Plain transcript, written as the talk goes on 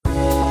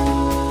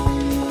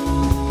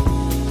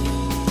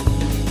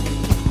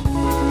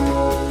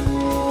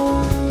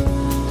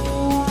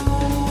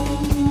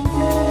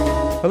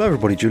Hello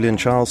everybody, Julian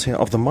Charles here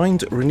of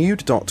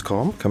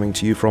themindrenewed.com, coming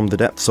to you from the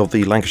depths of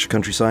the Lancashire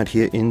countryside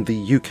here in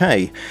the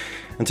UK.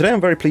 And today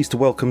I'm very pleased to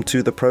welcome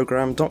to the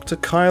programme Dr.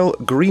 Kyle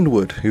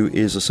Greenwood, who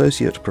is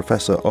Associate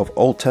Professor of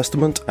Old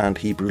Testament and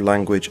Hebrew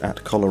Language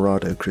at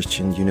Colorado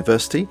Christian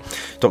University.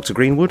 Dr.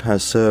 Greenwood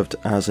has served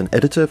as an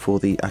editor for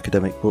the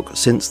academic book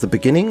since the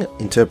beginning,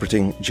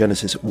 interpreting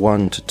Genesis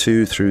 1 to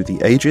 2 through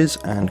the ages,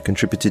 and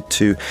contributed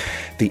to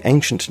the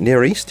Ancient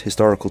Near East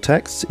historical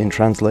texts in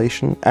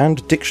translation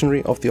and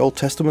Dictionary of the Old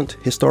Testament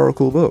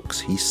historical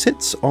books. He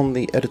sits on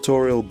the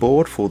editorial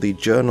board for the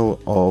Journal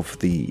of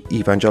the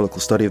Evangelical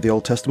Study of the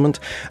Old Testament,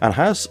 and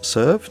has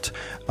served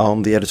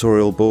on the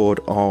editorial board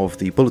of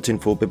the Bulletin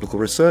for Biblical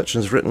Research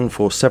and has written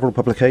for several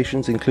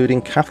publications,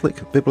 including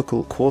Catholic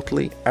Biblical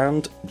Quarterly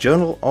and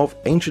Journal of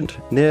Ancient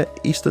Near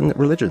Eastern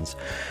Religions.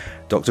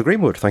 Dr.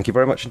 Greenwood, thank you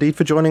very much indeed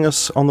for joining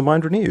us on The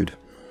Mind Renewed.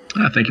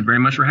 Thank you very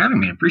much for having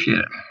me. I appreciate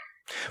it.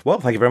 Well,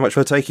 thank you very much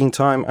for taking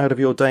time out of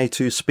your day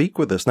to speak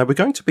with us. Now, we're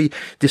going to be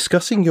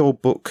discussing your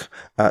book,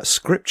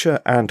 Scripture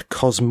and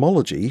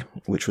Cosmology,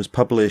 which was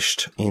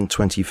published in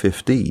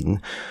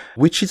 2015,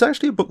 which is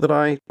actually a book that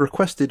I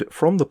requested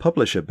from the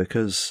publisher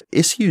because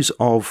issues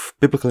of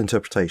biblical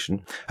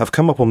interpretation have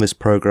come up on this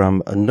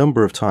program a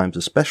number of times,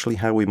 especially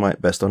how we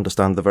might best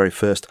understand the very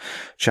first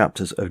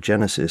chapters of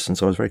Genesis. And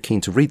so I was very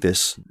keen to read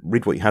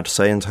what you had to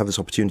say and have this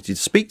opportunity to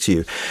speak to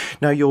you.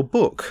 Now, your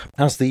book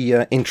has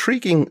the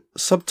intriguing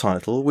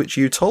subtitle, which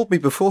you told me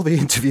before the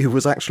interview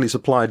was actually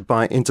supplied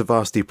by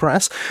InterVarsity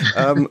Press,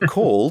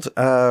 called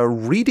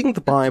Reading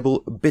the Bible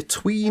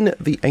Between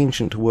the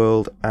Ancient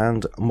World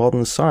and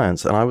Modern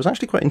Science. And I was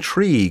actually quite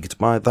intrigued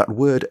by that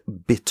word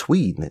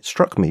between. It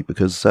struck me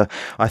because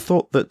I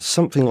thought that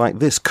something like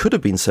this could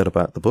have been said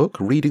about the book,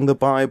 reading the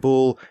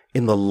Bible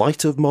in the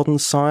light of modern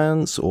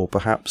science, or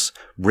perhaps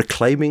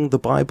reclaiming the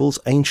Bible's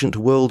ancient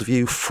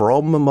worldview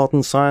from a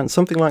modern science,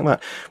 something like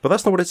that. But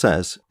that's not what it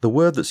says. The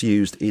word that's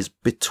used is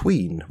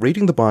between,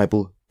 reading the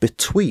Bible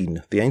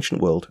between the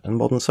ancient world and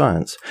modern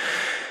science.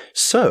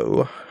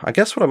 So, I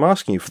guess what I'm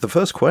asking you for the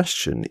first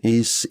question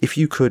is if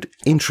you could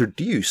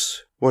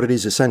introduce what it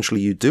is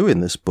essentially you do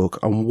in this book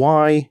and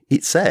why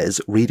it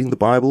says reading the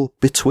Bible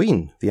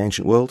between the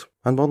ancient world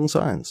and modern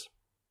science.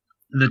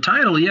 The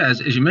title, as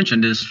you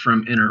mentioned, is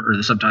from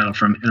the subtitle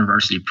from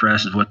InterVarsity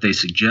Press is what they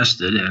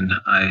suggested, and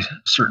I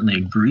certainly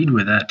agreed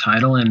with that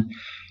title. And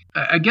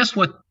I guess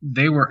what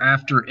they were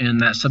after in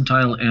that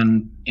subtitle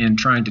and in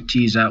trying to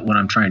tease out what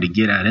I'm trying to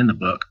get at in the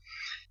book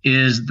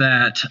is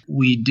that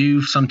we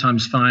do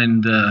sometimes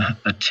find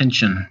a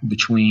tension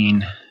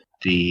between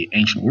the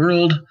ancient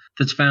world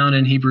that's found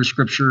in Hebrew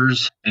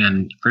scriptures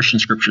and Christian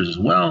scriptures as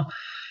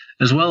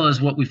well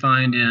as what we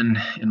find in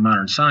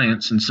modern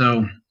science. And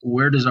so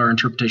where does our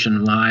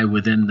interpretation lie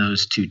within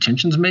those two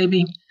tensions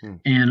maybe?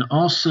 And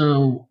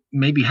also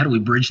maybe how do we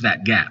bridge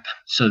that gap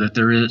so that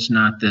there is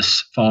not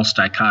this false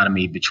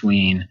dichotomy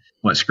between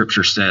what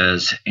Scripture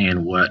says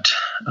and what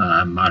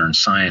modern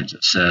science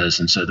says,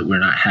 and so that we're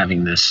not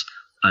having this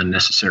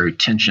unnecessary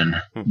tension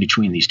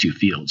between these two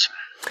fields.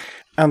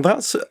 And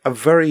that's a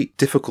very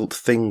difficult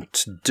thing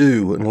to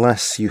do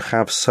unless you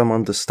have some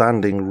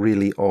understanding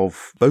really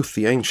of both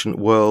the ancient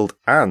world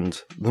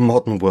and the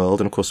modern world.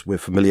 And of course, we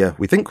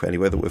think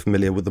anyway that we're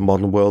familiar with the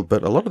modern world,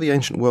 but a lot of the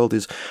ancient world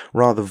is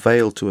rather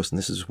veiled to us. And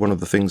this is one of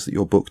the things that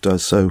your book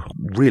does so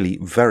really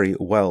very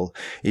well.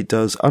 It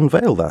does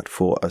unveil that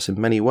for us in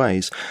many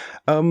ways.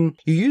 You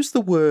use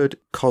the word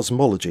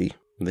cosmology.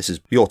 This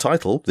is your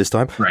title this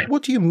time. Right.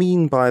 What do you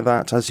mean by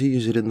that as you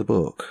use it in the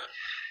book?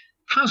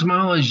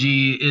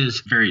 Cosmology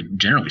is, very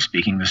generally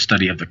speaking, the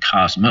study of the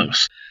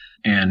cosmos.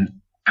 And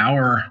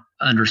our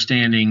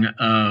understanding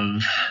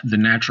of the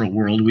natural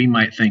world, we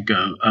might think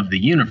of the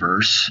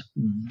universe,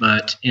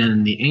 but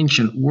in the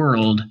ancient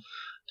world,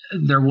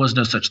 there was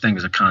no such thing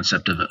as a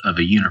concept of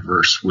a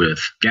universe with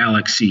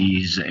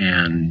galaxies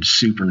and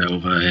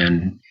supernova.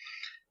 And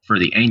for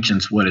the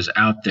ancients, what is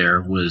out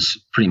there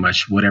was pretty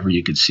much whatever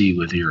you could see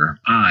with your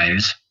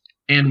eyes,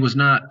 and was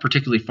not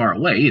particularly far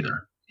away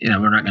either.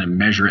 We're not going to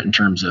measure it in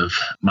terms of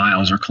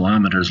miles or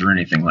kilometers or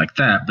anything like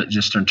that, but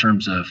just in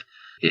terms of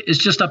it's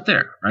just up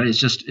there, right? It's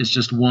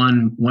just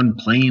one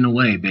plane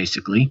away,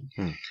 basically.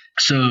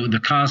 So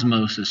the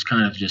cosmos is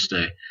kind of just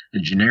a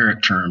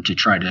generic term to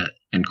try to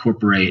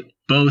incorporate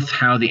both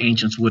how the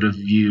ancients would have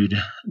viewed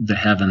the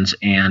heavens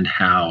and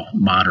how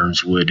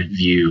moderns would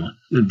view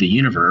the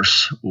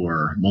universe,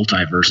 or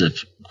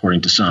multiverse, according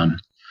to some.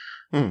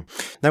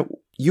 Now,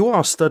 you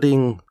are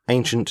studying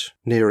ancient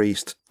Near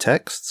East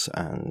texts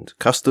and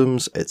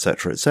customs,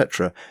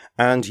 etc.,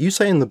 and you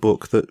say in the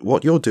book that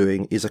what you're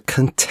doing is a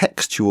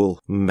contextual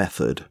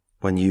method.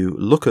 When you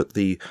look at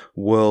the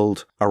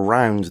world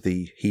around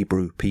the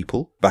Hebrew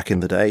people back in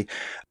the day,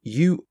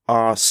 you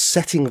are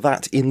setting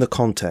that in the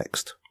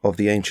context of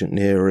the ancient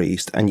Near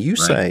East, and you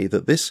say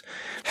that this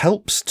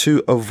helps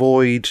to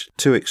avoid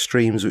two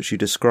extremes which you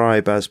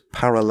describe as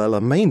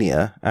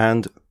parallelomania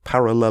and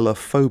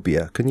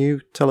parallelophobia. Can you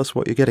tell us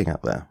what you're getting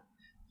at there?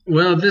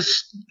 Well,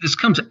 this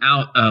comes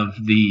out of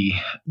the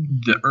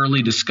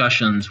early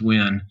discussions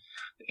when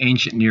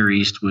ancient Near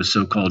East was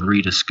so-called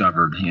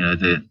rediscovered.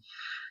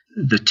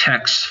 The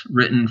texts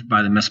written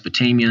by the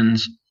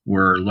Mesopotamians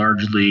were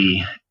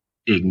largely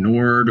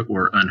ignored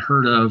or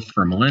unheard of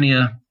for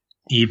millennia.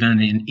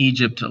 Even in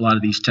Egypt, a lot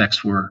of these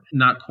texts were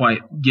not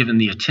quite given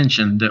the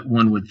attention that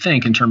one would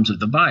think in terms of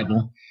the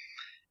Bible.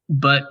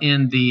 But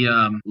in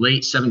the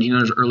late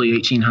 1700s, early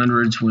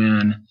 1800s,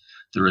 when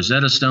the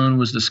Rosetta Stone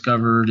was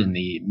discovered, in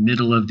the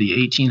middle of the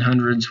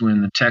 1800s,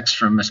 when the texts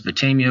from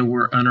Mesopotamia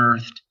were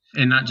unearthed,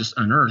 and not just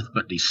unearthed,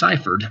 but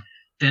deciphered.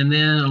 And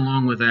then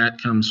along with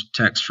that comes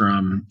text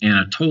from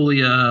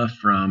Anatolia,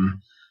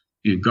 from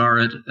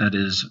Ugarit, that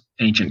is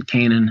ancient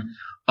Canaan.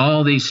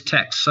 All these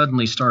texts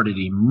suddenly started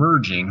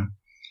emerging,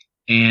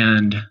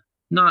 and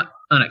not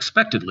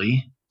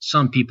unexpectedly,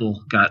 some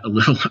people got a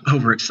little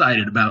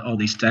overexcited about all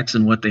these texts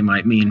and what they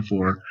might mean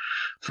for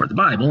the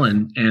Bible.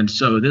 And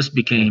so this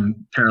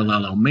became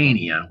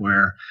parallelomania,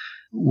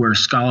 where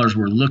scholars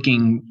were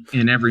looking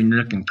in every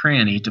nook and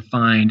cranny to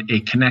find a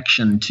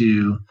connection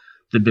to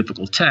the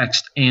biblical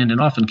text. And in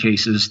often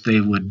cases,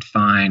 they would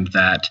find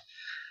that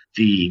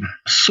the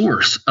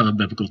source of a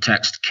biblical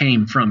text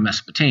came from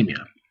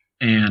Mesopotamia.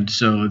 And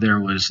so there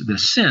was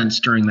this sense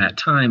during that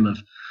time of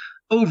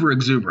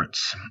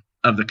overexuberance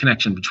of the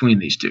connection between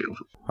these two.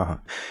 Uh-huh.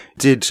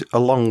 Did,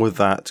 along with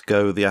that,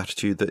 go the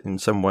attitude that in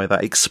some way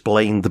that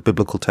explained the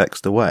biblical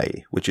text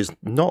away, which is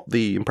not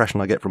the impression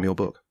I get from your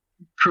book?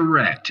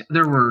 Correct.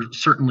 There were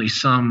certainly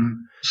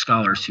some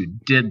scholars who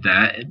did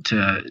that.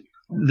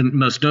 The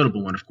most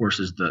notable one, of course,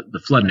 is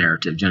the flood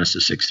narrative,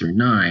 Genesis 6 through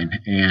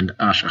 9, and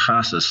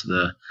Atrahasis,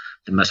 the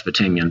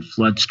Mesopotamian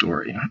flood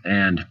story,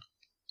 and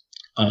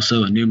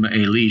also Enuma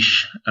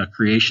Elish, a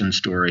creation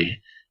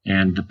story,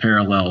 and the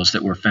parallels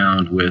that were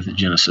found with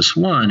Genesis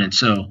 1. And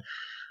so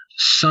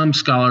some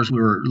scholars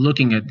were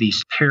looking at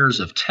these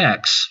pairs of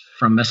texts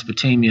from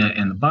Mesopotamia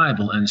and the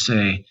Bible and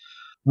say,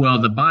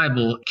 well, the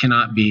Bible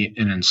cannot be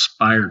an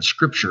inspired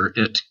scripture.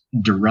 It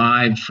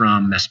derived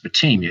from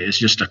Mesopotamia. It's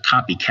just a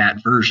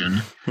copycat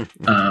version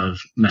of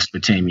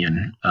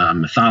Mesopotamian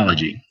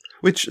mythology.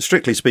 Which,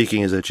 strictly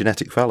speaking, is a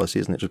genetic fallacy,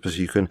 isn't it? Just because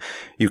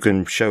you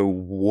can show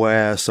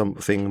where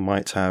something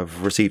might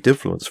have received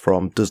influence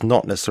from does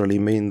not necessarily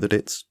mean that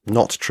it's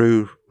not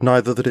true,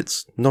 neither that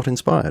it's not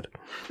inspired.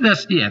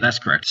 That's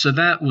correct. So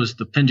that was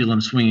the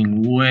pendulum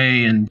swinging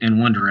way in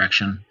one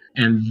direction,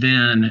 and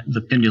then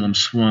the pendulum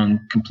swung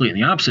completely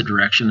in the opposite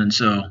direction, and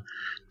so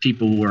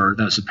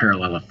that's a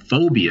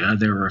parallelophobia.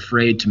 They were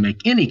afraid to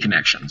make any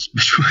connections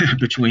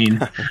between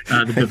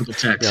the biblical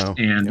text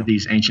and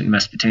these ancient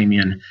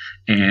Mesopotamian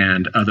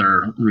and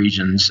other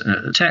regions'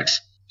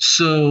 texts.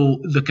 So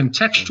the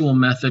contextual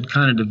method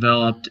kind of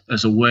developed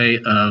as a way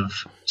of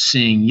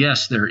seeing,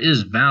 yes, there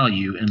is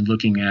value in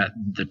looking at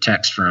the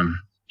text from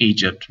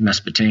Egypt,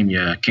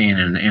 Mesopotamia,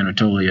 Canaan,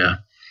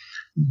 Anatolia,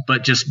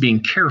 but just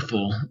being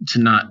careful to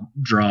not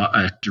draw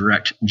a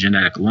direct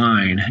genetic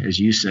line, as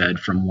you said,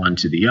 from one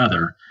to the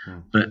other,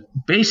 but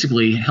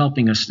basically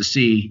helping us to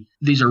see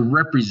these are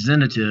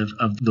representative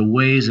of the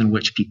ways in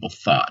which people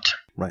thought.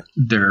 Right.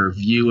 Their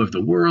view of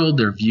the world,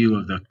 their view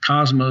of the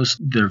cosmos,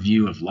 their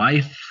view of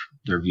life,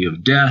 their view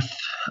of death,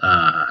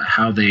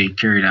 how they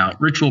carried out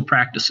ritual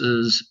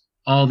practices,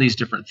 all these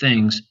different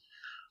things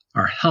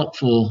are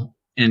helpful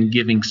in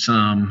giving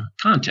some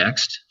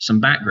context,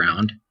 some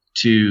background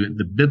to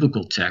the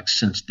biblical text,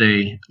 since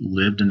they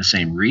lived in the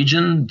same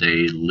region,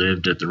 they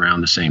lived at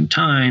around the same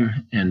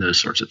time, and those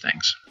sorts of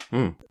things.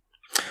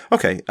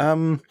 Okay.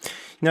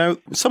 Now,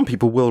 some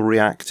people will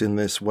react in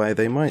this way.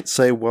 They might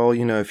say, well,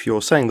 if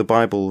you're saying the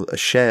Bible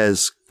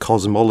shares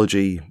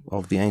cosmology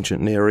of the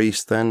ancient Near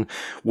East, then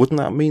wouldn't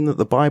that mean that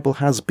the Bible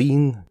has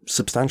been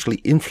substantially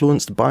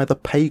influenced by the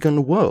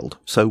pagan world?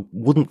 So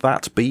wouldn't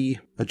that be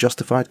a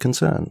justified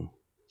concern?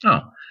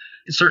 Oh,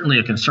 it's certainly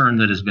a concern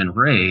that has been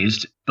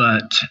raised,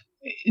 but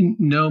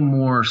no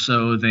more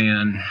so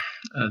than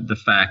the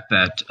fact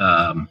that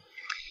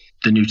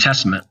the New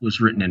Testament was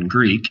written in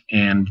Greek,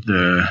 and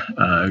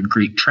the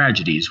Greek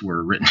tragedies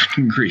were written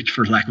in Greek,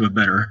 for lack of a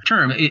better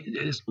term.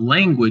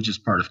 Language is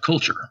part of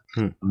culture.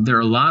 There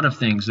are a lot of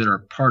things that are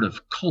part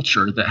of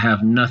culture that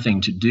have nothing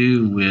to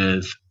do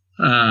with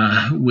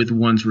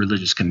one's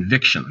religious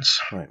convictions.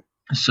 Right.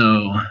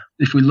 So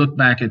if we look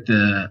back at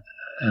the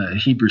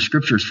Hebrew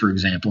scriptures, for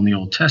example, in the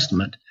Old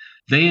Testament,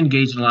 they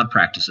engaged in a lot of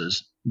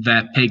practices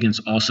that pagans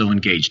also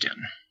engaged in.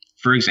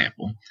 For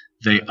example,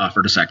 they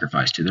offered a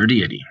sacrifice to their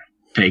deity.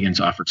 Pagans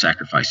offered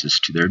sacrifices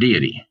to their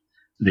deity.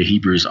 The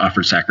Hebrews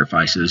offered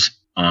sacrifices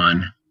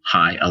on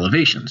high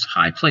elevations,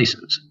 high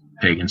places.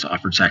 Pagans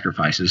offered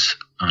sacrifices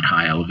on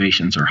high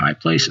elevations or high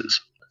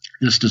places.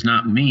 This does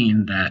not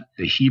mean that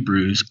the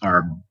Hebrews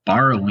are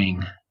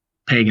borrowing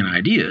pagan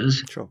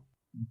ideas, Sure.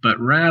 but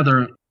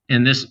rather,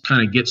 and this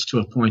kind of gets to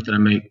a point that I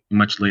make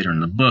much later in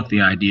the book,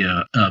 the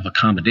idea of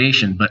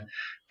accommodation, but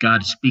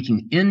God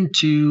speaking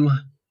into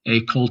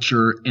a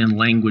culture and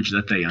language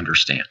that they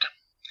understand.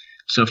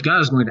 So if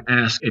God is going to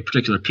ask a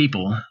particular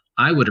people,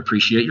 I would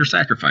appreciate your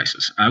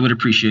sacrifices. I would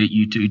appreciate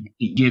you to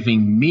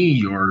giving me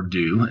your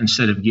due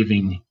instead of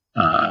giving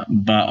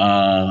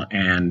Baal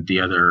and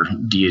the other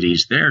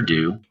deities there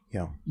do.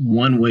 Yeah.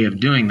 One way of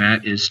doing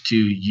that is to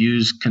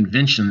use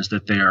conventions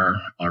that they are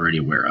already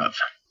aware of.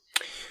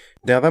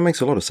 Now, that makes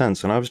a lot of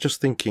sense, and I was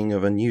just thinking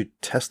of a New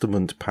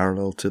Testament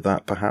parallel to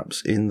that,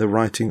 perhaps, in the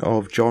writing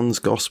of John's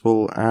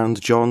Gospel, and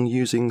John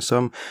using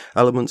some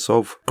elements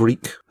of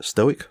Greek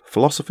Stoic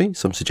philosophy,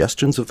 some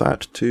suggestions of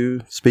that, to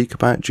speak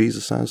about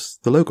Jesus as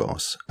the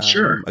Logos.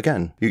 Sure.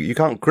 Again, you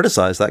can't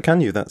criticize that, can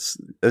you? That's,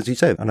 as you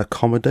say, an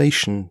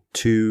accommodation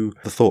to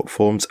the thought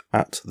forms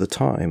at the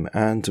time,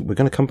 and we're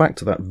going to come back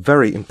to that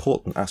very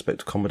important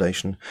aspect of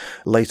accommodation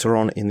later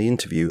on in the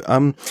interview.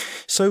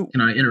 So,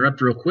 can I interrupt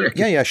real quick?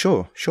 Yeah,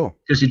 sure.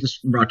 Because you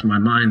just brought to my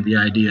mind the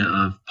idea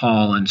of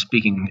Paul and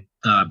speaking,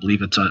 I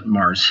believe it's at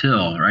Mars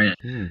Hill, right?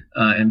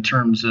 In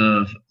terms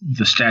of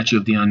the statue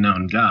of the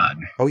unknown God.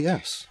 Oh,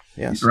 yes.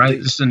 Right?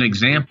 This is an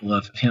example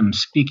of him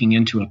speaking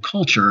into a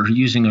culture,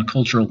 using a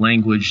cultural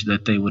language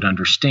that they would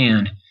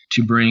understand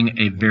to bring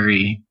a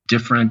very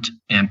different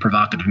and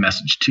provocative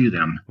message to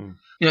them.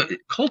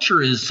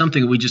 Culture is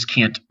something that we just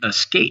can't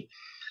escape.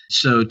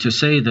 So to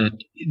say that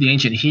the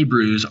ancient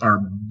Hebrews are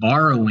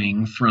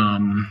borrowing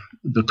from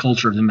the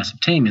culture of the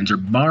Mesopotamians or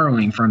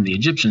borrowing from the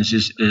Egyptians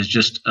is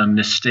just a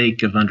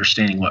mistake of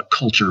understanding what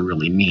culture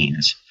really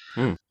means.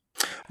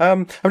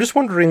 I'm just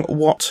wondering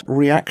what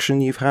reaction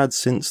you've had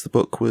since the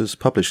book was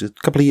published a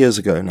couple of years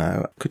ago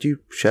now. Could you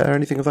share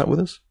anything of that with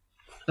us?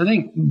 I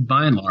think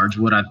by and large,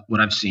 what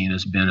I've seen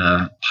has been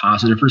a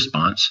positive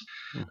response.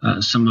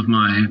 Some of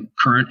my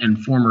current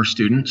and former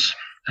students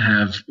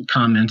have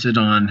commented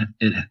on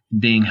it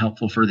being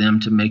helpful for them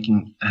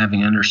to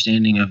having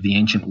understanding of the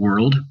ancient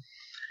world.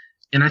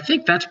 And I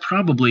think that's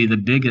probably the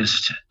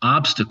biggest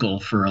obstacle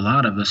for a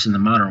lot of us in the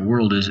modern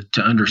world is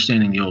to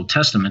understanding the Old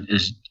Testament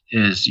is,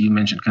 as you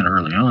mentioned kind of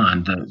early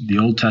on, the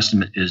Old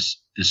Testament is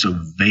so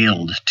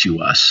veiled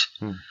to us.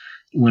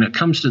 When it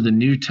comes to the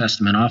New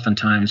Testament,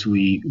 oftentimes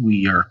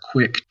we are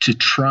quick to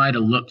try to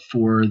look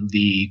for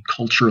the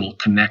cultural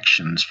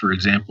connections. For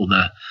example,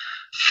 the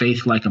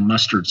faith like a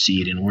mustard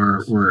seed, and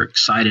we're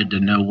excited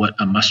to know what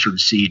a mustard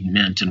seed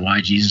meant and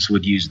why Jesus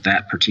would use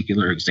that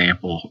particular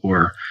example,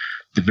 or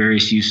the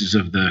various uses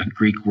of the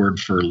Greek word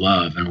for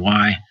love and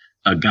why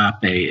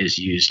agape is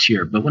used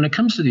here. But when it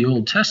comes to the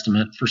Old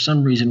Testament, for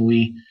some reason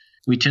we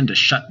tend to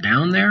shut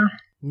down there,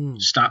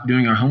 stop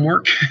doing our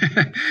homework.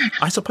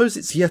 I suppose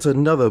it's yet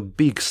another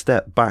big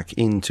step back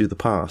into the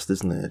past,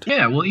 isn't it?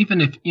 Yeah, well,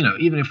 even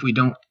if we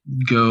don't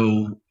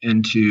go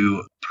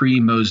into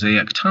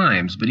pre-Mosaic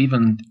times, but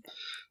even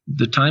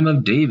the time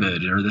of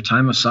David or the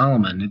time of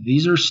Solomon,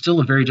 these are still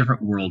a very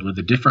different world with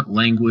a different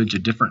language, a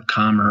different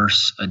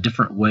commerce, a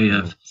different way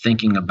of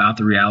thinking about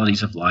the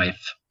realities of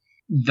life.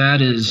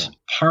 That is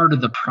part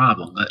of the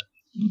problem, but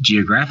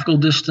geographical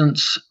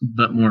distance,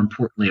 but more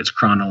importantly, it's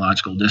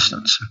chronological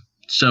distance.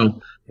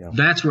 So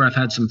that's where I've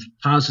had some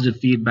positive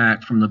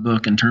feedback from the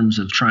book in terms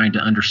of trying to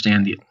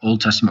understand the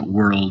Old Testament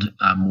world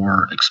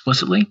more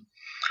explicitly.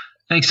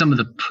 I think some of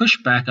the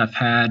pushback I've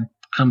had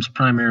comes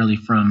primarily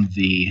from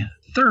the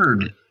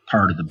third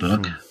part of the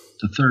book,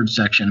 the third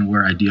section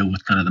where I deal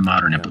with kind of the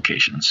modern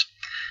implications.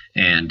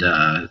 And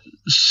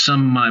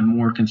some of my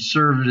more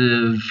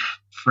conservative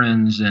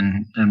friends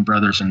and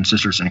brothers and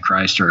sisters in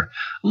Christ are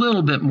a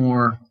little bit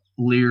more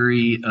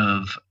leery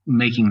of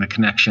making the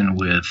connection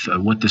with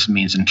what this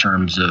means in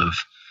terms of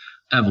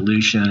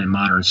evolution and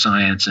modern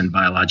science and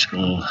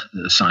biological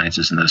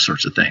sciences and those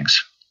sorts of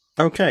things.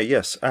 Okay,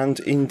 yes,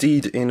 and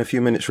indeed in a few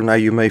minutes from now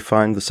you may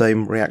find the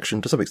same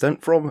reaction to some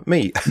extent from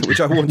me,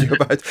 which I warned you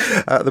about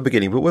at the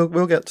beginning, but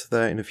we'll get to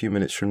that in a few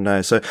minutes from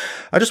now. So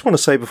I just want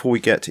to say before we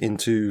get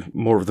into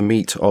more of the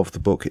meat of the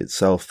book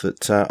itself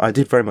that I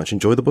did very much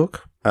enjoy the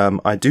book.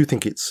 I do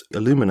think it's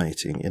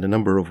illuminating in a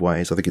number of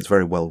ways. I think it's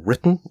very well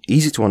written,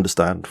 easy to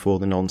understand for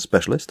the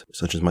non-specialist,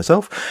 such as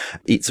myself.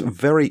 It's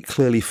very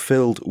clearly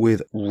filled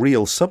with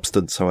real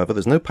substance, however.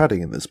 There's no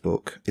padding in this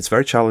book. It's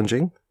very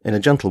challenging, in a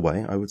gentle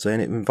way, I would say,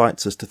 and it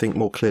invites us to think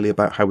more clearly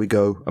about how we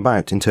go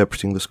about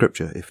interpreting the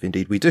scripture, if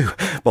indeed we do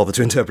bother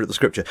to interpret the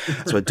scripture.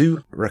 So I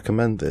do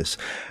recommend this.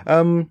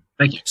 Thank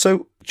you.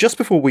 So just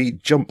before we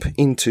jump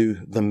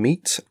into the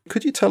meat,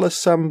 could you tell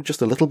us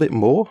just a little bit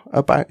more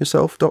about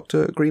yourself,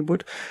 Dr.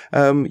 Greenwood?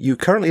 You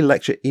currently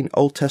lecture in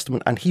Old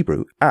Testament and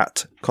Hebrew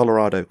at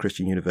Colorado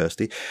Christian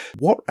University.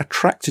 What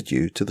attracted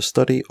you to the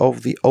study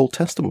of the Old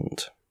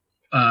Testament?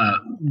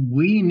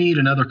 We need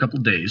another couple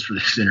of days for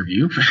this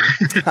interview.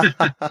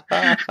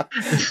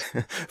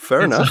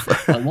 Fair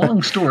enough. A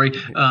long story.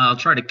 I'll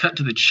try to cut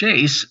to the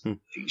chase.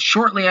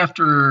 Shortly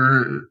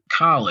after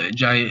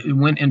college, I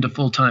went into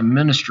full-time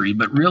ministry,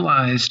 but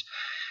realized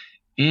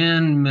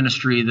in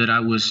ministry that I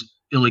was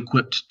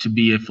ill-equipped to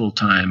be a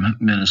full-time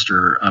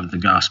minister of the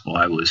gospel.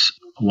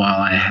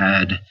 While I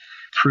had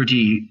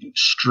pretty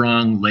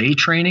strong lay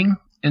training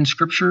in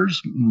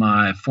scriptures,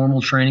 my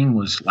formal training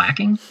was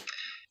lacking.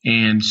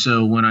 And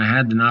so when I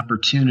had an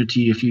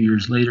opportunity a few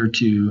years later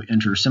to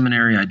enter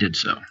seminary, I did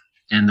so.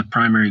 And the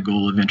primary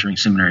goal of entering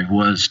seminary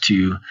was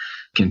to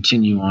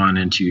continue on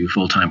into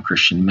full-time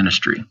Christian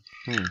ministry.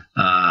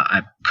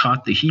 I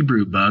caught the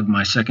Hebrew bug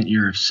my second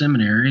year of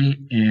seminary,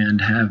 and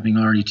having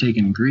already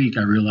taken Greek,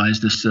 I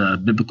realized this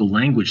biblical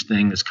language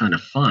thing is kind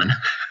of fun.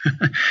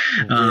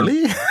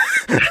 Really?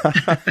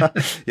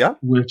 Yeah.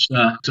 Which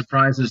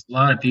surprises a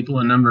lot of people,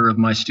 a number of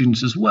my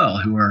students as well,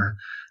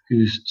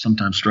 who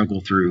sometimes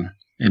struggle through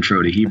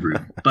Intro to Hebrew.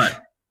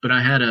 But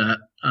I had a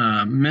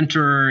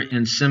mentor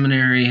in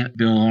seminary,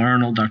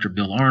 Dr.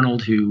 Bill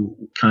Arnold,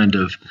 who kind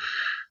of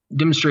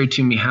demonstrated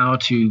to me how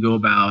to go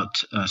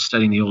about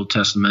studying the Old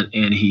Testament,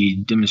 and he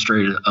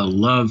demonstrated a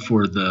love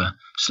for the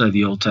study of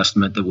the Old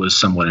Testament that was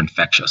somewhat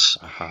infectious.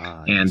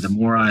 And the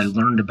more I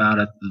learned about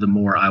it, the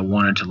more I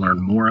wanted to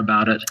learn more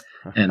about it.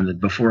 And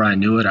before I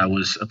knew it, I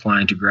was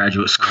applying to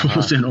graduate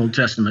schools in Old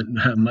Testament,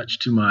 much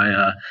to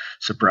my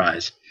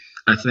surprise.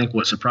 I think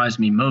what surprised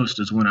me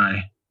most is when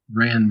I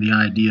ran the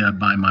idea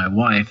by my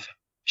wife,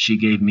 she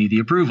gave me the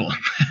approval.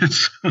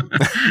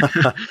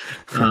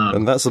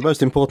 And that's the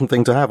most important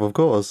thing to have, of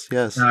course.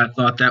 Yes. I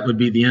thought that would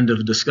be the end of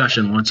the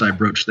discussion once I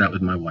broached that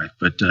with my wife,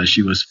 but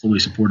she was fully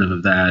supportive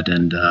of that,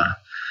 and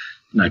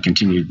I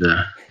continued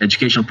the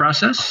educational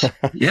process.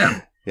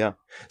 Yeah. Yeah.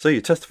 So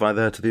you testify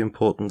there to the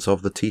importance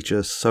of the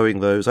teacher sowing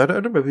those, I don't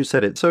remember who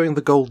said it, sowing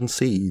the golden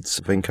seeds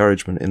of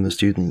encouragement in the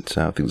student.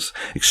 I think it's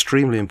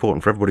extremely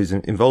important for everybody who's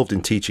involved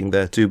in teaching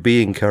there to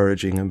be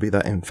encouraging and be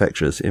that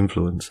infectious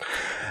influence.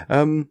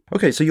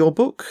 Okay, so your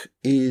book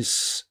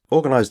is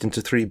organized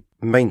into three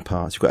main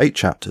parts. You've got 8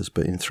 chapters,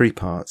 but in 3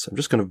 parts. I'm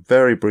just going to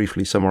very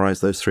briefly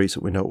summarize those 3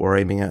 so we know what we're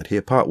aiming at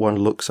here. Part 1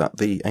 looks at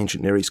the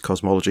ancient Near East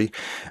cosmology,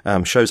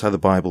 shows how the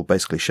Bible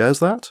basically shares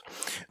that.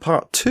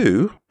 Part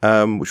 2,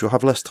 which we'll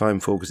have less time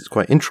for because it's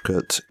quite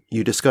intricate,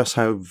 you discuss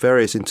how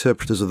various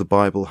interpreters of the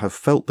Bible have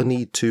felt the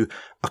need to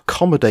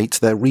accommodate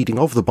their reading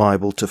of the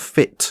Bible to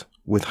fit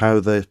with how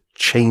the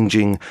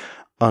changing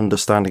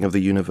understanding of the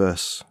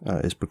universe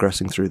is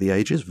progressing through the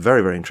ages.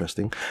 Very, very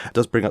interesting. It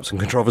does bring up some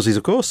controversies,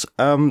 of course.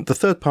 The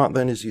third part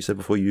then, as you said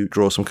before, you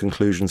draw some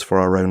conclusions for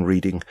our own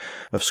reading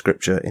of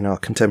Scripture in our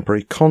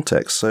contemporary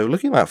context. So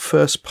looking at that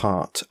first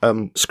part,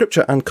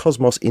 Scripture and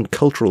cosmos in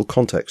cultural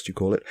context, you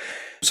call it.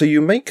 So you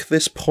make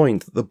this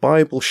point that the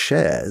Bible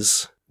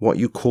shares what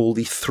you call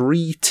the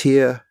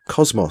 3-tier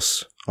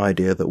cosmos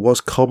idea that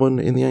was common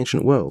in the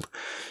ancient world.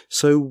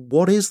 So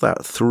what is that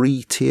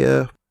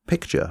 3-tier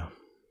picture?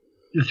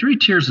 The 3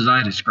 tiers, as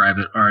I describe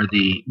it, are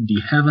the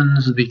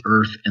heavens, the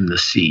earth, and the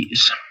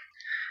seas.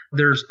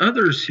 There's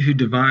others who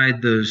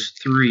divide those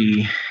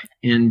 3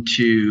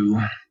 into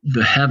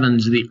the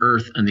heavens, the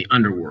earth, and the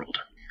underworld.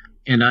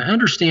 And I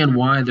understand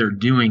why they're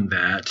doing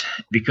that,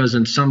 because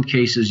in some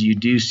cases you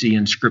do see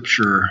in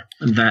Scripture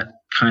that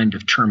kind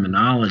of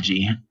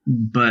terminology,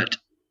 but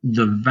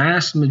the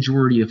vast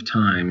majority of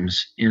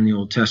times in the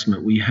Old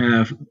Testament we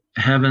have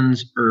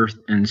heavens, earth,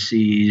 and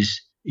seas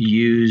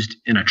used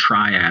in a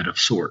triad of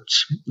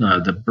sorts.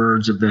 The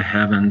birds of the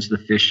heavens, the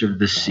fish of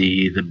the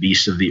sea, the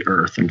beasts of the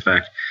earth. In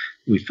fact,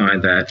 we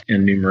find that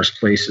in numerous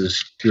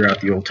places throughout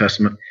the Old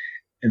Testament.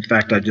 In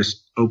fact, I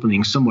just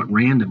opening somewhat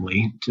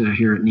randomly to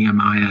here at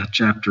Nehemiah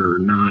chapter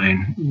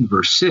 9,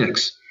 verse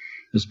 6,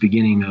 this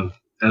beginning of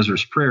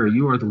Ezra's prayer.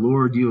 You are the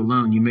Lord, you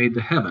alone. You made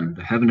the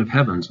heaven of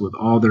heavens with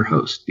all their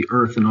hosts, the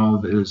earth and all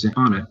that is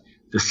on it,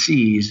 the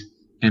seas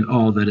and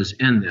all that is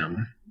in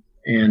them.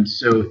 And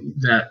so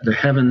that the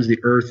heavens, the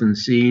earth, and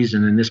seas,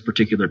 and in this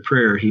particular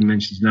prayer, he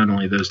mentions not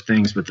only those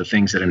things, but the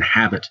things that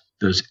inhabit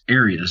those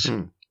areas.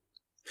 Sorry,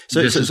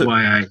 I was just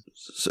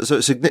going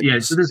to say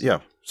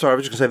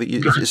that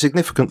it's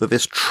significant that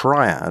this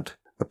triad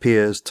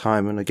appears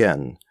time and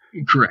again.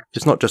 Correct.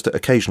 It's not just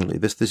occasionally.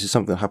 This is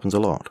something that happens a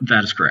lot.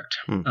 That is correct.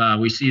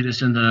 We see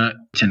this in the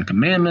 10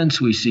 Commandments.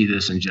 We see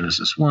this in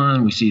Genesis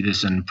 1. We see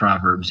this in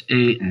Proverbs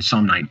 8 and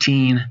Psalm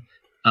 19.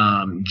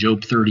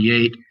 Job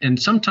 38, and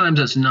sometimes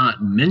it's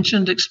not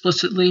mentioned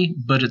explicitly,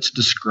 but it's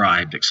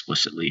described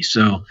explicitly.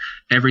 So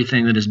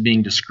everything that is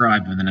being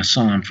described within a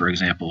psalm, for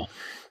example,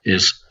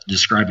 is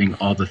describing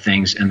all the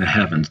things in the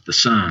heavens, the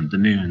sun, the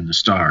moon, the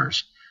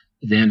stars.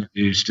 Then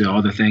it moves to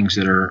all the things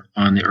that are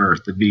on the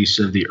earth, the beasts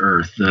of the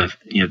earth, the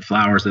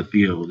flowers of the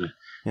field,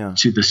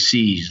 to the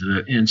seas.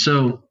 And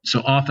so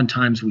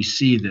oftentimes we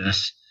see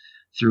this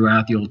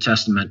throughout the Old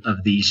Testament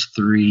of these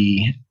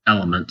 3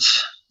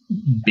 elements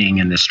being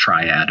in this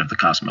triad of the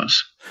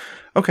cosmos.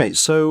 Okay,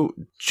 so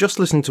just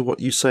listening to what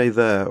you say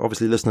there,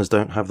 obviously listeners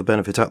don't have the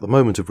benefit at the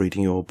moment of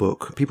reading your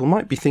book. People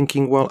might be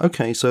thinking, well,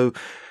 okay, so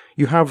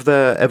you have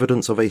there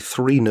evidence of a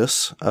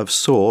 3-ness of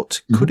sort.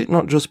 Mm-hmm. Could it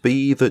not just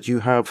be that you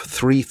have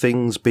 3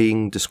 things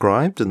being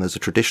described, and there's a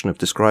tradition of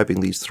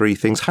describing these 3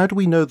 things? How do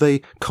we know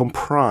they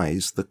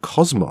comprise the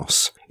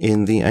cosmos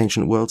in the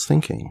ancient world's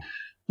thinking?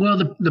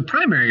 Well, the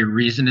primary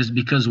reason is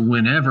because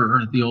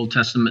whenever the Old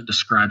Testament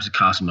describes the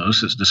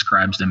cosmos, it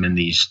describes them in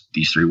these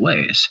 3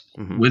 ways,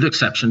 with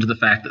exception to the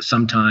fact that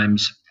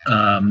sometimes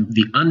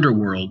the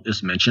underworld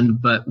is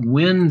mentioned. But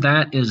when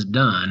that is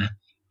done,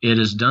 it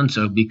is done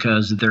so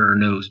because there are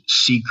no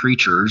sea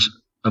creatures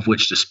of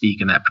which to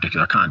speak in that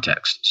particular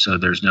context. So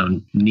there's no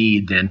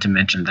need then to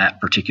mention that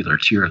particular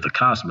tier of the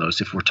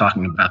cosmos. If we're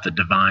talking about the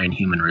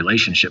divine-human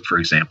relationship, for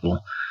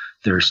example,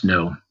 there's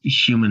no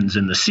humans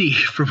in the sea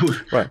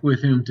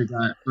with whom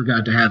for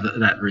God to have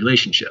that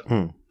relationship.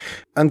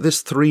 And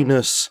this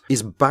threeness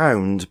is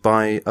bound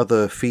by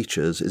other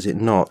features, is it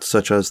not,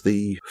 such as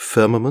the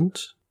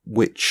firmament,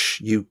 which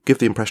you give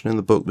the impression in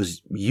the book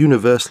was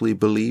universally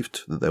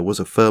believed that there was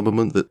a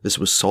firmament, that this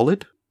was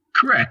solid?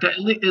 Correct, at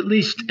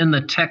least in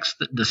the texts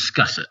that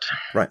discuss it.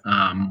 Right.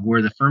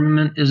 Where the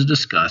firmament is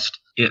discussed,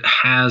 it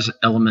has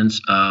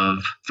elements of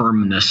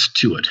firmness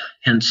to it,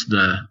 hence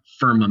the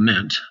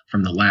firmament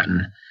from the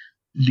Latin.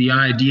 The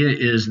idea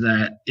is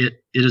that it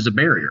is a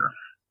barrier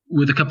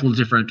with a couple of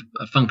different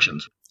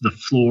functions. The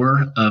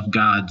floor of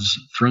God's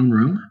throne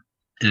room.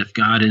 If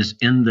God is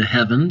in the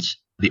heavens,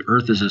 the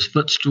earth is his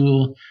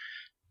footstool.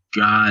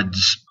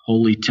 God's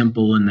holy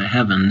temple in the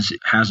heavens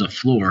has a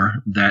floor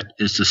that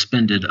is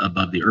suspended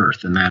above the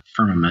earth, and that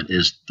firmament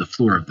is the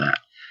floor of that.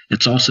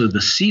 It's also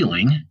the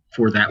ceiling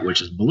for that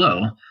which is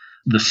below,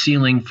 the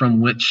ceiling from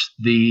which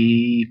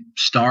the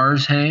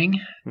stars hang,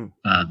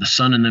 the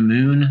sun and the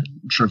moon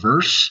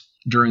traverse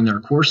during their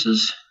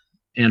courses,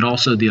 and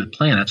also the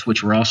planets,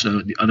 which were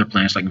also the other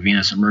planets like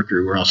Venus and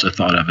Mercury were also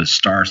thought of as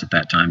stars at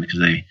that time because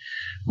they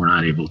were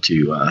not able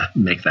to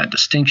make that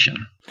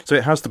distinction. So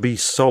it has to be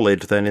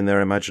solid then in their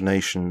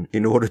imagination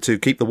in order to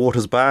keep the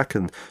waters back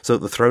and so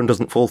that the throne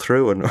doesn't fall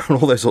through and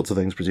all those sorts of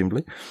things,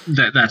 presumably.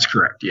 That's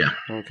correct, yeah.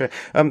 Okay.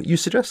 You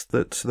suggest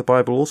that the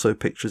Bible also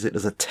pictures it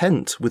as a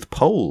tent with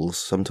poles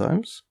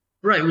sometimes?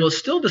 Right. Well, it's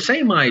still the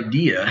same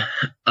idea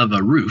of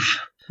a roof,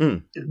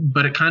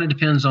 but it kind of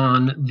depends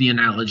on the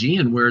analogy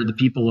and where the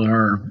people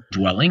are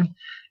dwelling.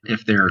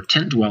 If they're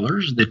tent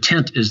dwellers, the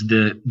tent is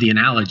the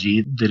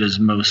analogy that is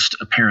most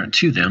apparent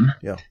to them.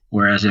 Yeah.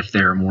 Whereas if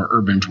they're more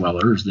urban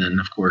dwellers, then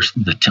of course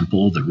the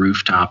temple, the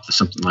rooftop,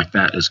 something like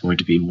that is going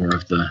to be more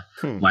of the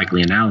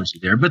likely analogy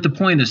there. But the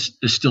point is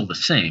still the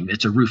same.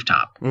 It's a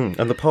rooftop. And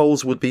the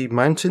poles would be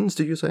mountains,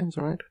 do you say? Is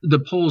that right? The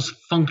poles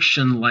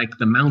function like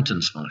the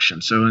mountains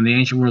function. So in the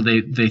ancient world,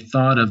 they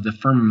thought of the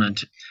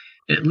firmament,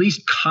 at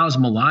least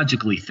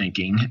cosmologically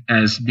thinking,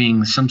 as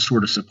being some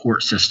sort of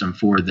support system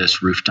for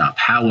this rooftop.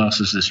 How else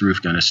is this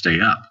roof going to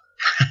stay up?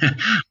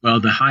 Well,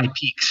 the high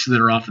peaks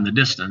that are off in the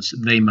distance,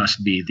 they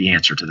must be the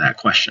answer to that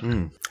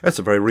question. That's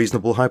a very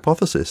reasonable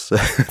hypothesis,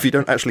 if you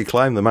don't actually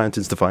climb the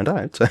mountains to find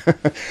out.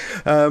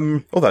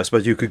 Although I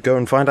suppose you could go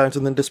and find out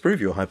and then disprove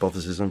your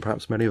hypothesis, and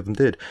perhaps many of them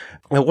did.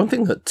 Now, one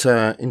thing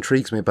that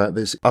intrigues me about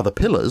this are the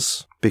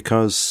pillars,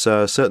 because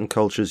certain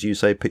cultures, you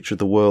say, pictured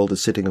the world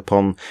as sitting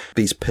upon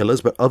these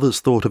pillars, but others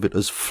thought of it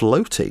as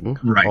floating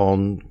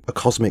on a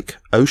cosmic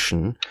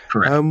ocean.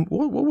 Correct.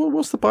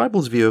 What's the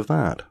Bible's view of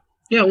that?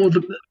 Yeah, well,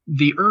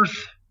 the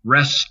earth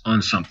rests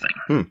on something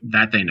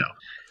that they know.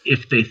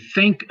 If they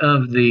think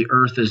of the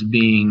earth as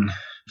being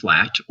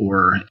flat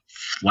or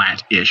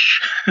flat-ish,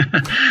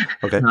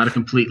 not a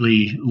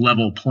completely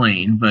level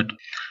plane, but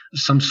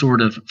some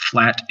sort of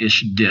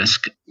flat-ish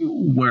disk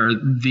where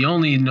the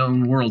only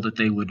known world that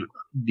they would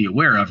be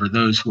aware of are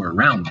those who are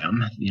around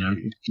them. You know,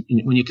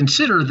 when you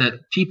consider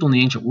that people in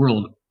the ancient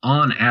world,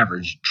 on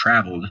average,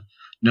 traveled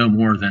no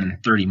more than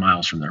 30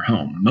 miles from their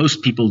home.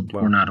 Most people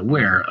were not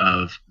aware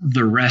of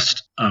the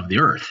rest of the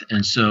earth.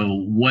 And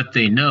so what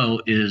they know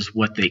is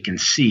what they can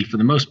see for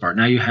the most part.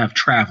 Now you have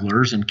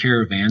travelers and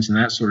caravans and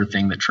that sort of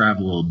thing that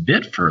travel a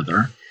bit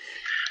further.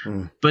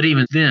 But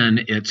even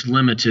then, it's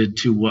limited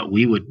to what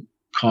we would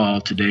call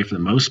today, for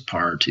the most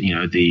part,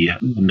 the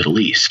Middle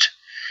East.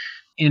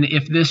 And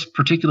if this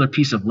particular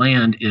piece of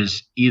land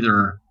is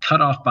either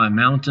cut off by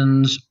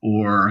mountains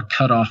or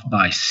cut off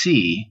by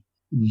sea,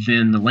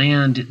 then the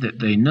land that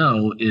they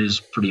know is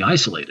pretty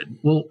isolated.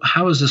 Well,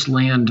 how is this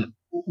land,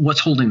 what's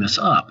holding this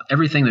up?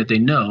 Everything that they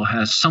know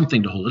has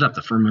something to hold it up.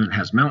 The firmament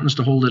has mountains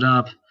to hold it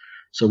up.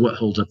 So what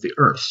holds up the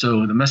earth?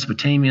 So the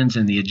Mesopotamians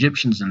and the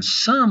Egyptians in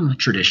some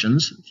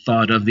traditions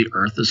thought of the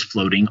earth as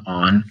floating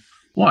on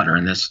water.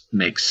 And this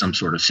makes some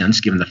sort of sense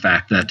given the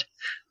fact that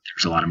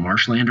there's a lot of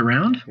marshland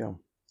around. Yeah.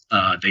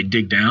 They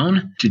dig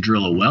down to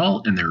drill a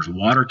well, and there's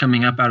water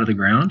coming up out of the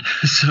ground.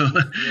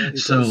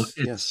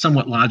 It's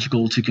somewhat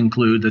logical to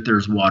conclude that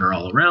there's water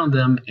all around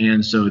them,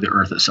 and so the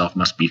earth itself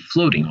must be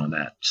floating on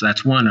that. So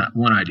that's one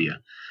idea.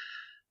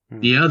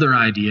 The other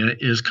idea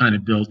is kind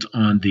of built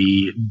on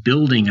the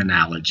building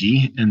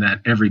analogy, in that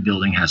every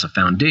building has a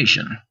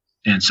foundation.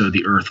 And so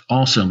the earth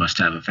also must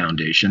have a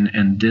foundation,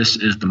 and this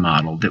is the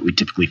model that we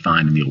typically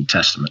find in the Old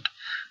Testament.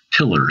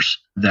 Pillars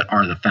that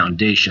are the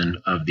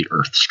foundation of the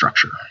earth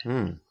structure.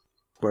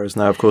 Whereas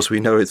now, of course, we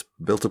know it's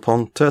built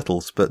upon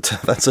turtles, but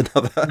that's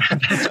another...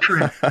 That's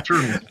correct.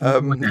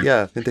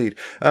 Yeah, indeed.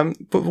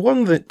 But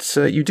one that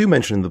you do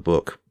mention in the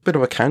book, a bit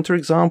of a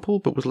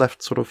counterexample, but was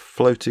left sort of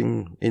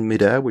floating in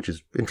midair, which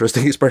is an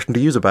interesting expression to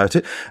use about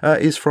it,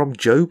 is from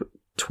Job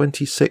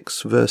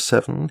 26, verse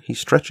 7. He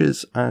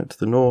stretches out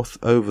the north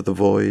over the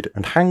void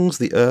and hangs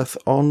the earth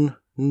on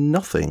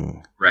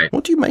nothing. Right.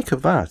 What do you make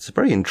of that? It's a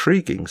very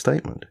intriguing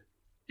statement.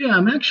 Yeah,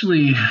 I'm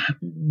actually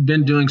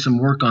been doing some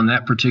work on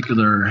that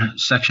particular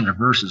section of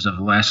verses over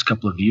the last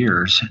couple of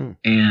years,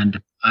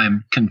 and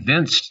I'm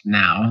convinced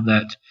now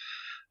that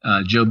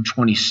Job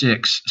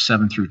 26,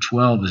 7 through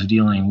 12 is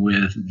dealing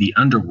with the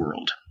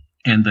underworld.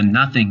 And the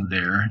nothing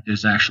there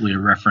is actually a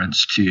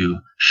reference to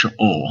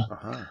Sheol,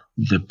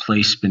 the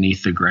place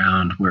beneath the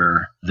ground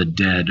where the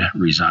dead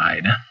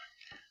reside.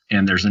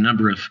 And there's a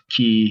number of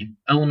key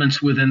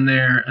elements within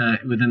there,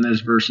 within those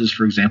verses.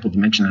 For example, the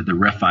mention of the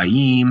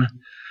Rephaim,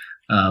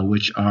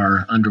 which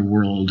are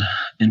underworld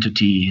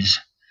entities.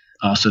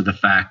 Also the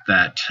fact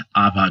that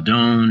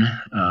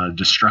Avadon,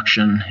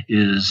 destruction,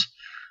 is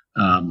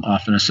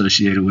often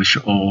associated with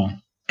Sheol.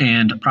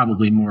 And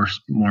probably more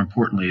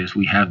importantly is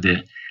we have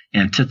the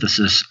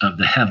antithesis of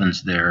the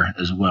heavens there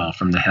as well,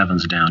 from the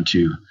heavens down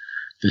to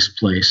this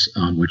place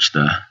on which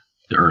the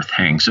earth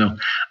hangs.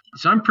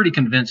 So I'm pretty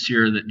convinced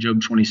here that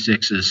Job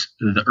 26 is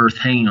the earth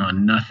hanging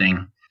on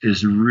nothing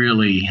is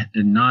really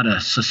not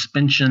a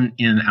suspension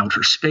in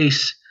outer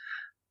space,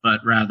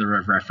 but rather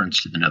a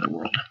reference to the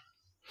netherworld.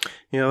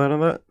 Yeah,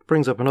 that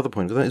brings up another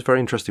point. I think it's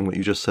very interesting what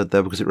you just said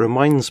there, because it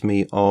reminds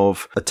me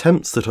of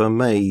attempts that are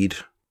made,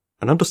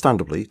 and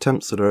understandably,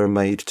 attempts that are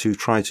made to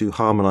try to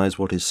harmonize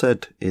what is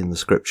said in the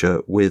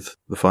scripture with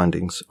the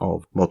findings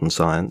of modern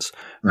science.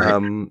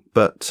 Right.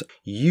 But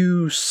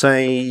you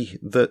say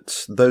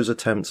that those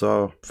attempts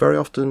are very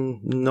often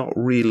not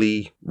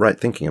really right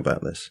thinking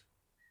about this.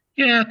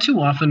 Yeah,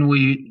 too often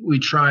we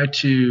try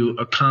to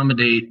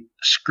accommodate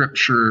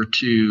scripture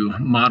to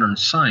modern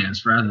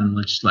science rather than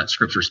just let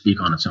scripture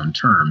speak on its own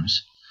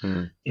terms.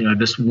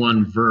 This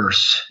one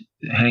verse,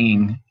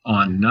 hanging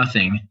on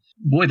nothing,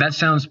 boy, that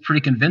sounds pretty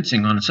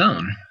convincing on its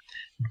own.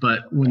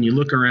 But when you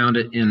look around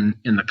it in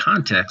the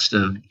context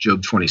of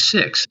Job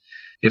 26,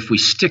 if we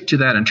stick to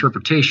that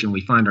interpretation,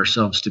 we find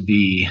ourselves to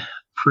be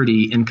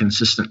pretty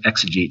inconsistent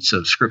exegetes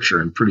of scripture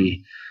and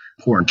pretty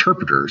poor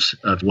interpreters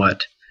of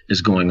what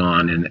is going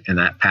on in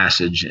that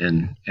passage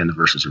and the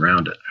verses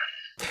around it.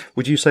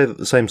 Would you say that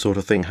the same sort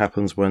of thing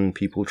happens when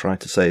people try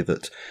to say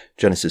that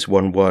Genesis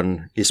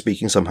 1:1 is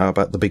speaking somehow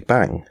about the Big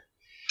Bang?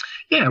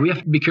 Yeah, we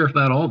have to be careful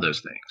about all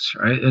those things,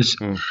 right?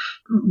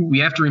 We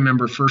have to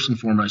remember first and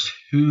foremost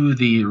who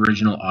the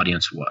original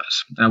audience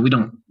was. Now, we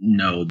don't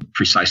know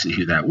precisely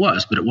who that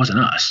was, but it wasn't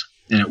us.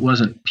 And it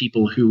wasn't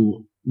people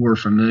who were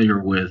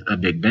familiar with a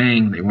Big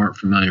Bang. They weren't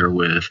familiar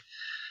with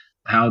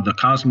how the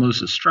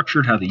cosmos is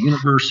structured, how the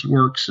universe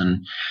works,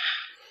 and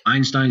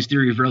Einstein's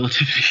theory of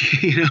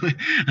relativity,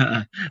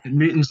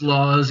 Newton's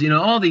laws,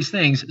 all these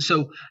things.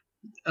 So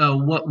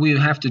what we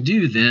have to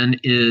do then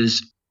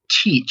is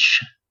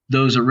teach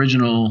those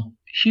original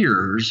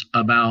hearers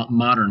about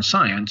modern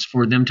science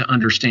for them to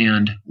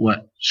understand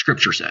what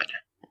Scripture said.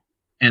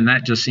 And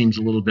that just seems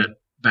a little bit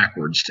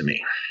backwards to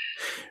me.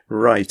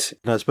 Right.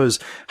 And I suppose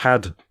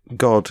had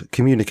God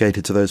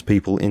communicated to those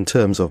people in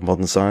terms of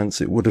modern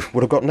science, it would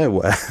have got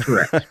nowhere.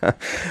 Correct.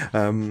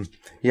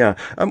 Yeah.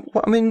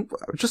 I mean,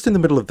 just in the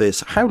middle of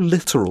this, how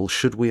literal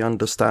should we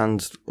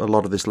understand a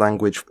lot of this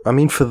language? I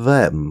mean, for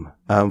them,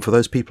 for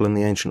those people in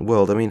the ancient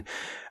world. I mean,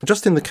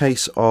 just in the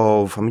case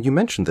of, you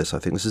mentioned this, I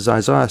think this is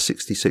Isaiah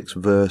 66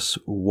 verse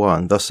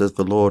 1. Thus says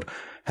the Lord,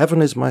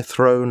 heaven is my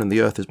throne and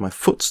the earth is my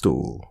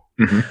footstool.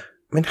 Mm-hmm.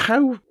 I mean,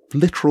 how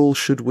literal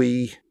should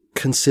we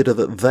consider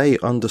that they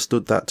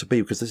understood that to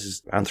be? Because this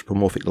is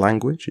anthropomorphic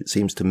language. It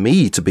seems to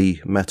me to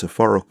be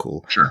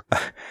metaphorical. Sure.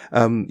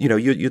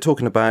 You're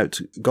talking about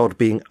God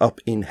being up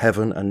in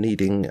heaven and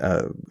needing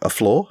a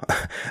floor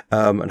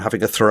and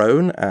having a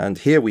throne. And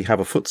here we have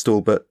a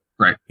footstool, but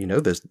right.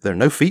 There are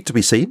no feet to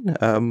be seen.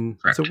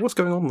 So what's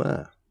going on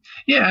there?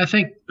 Yeah, I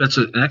think that's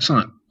an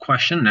excellent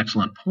question, an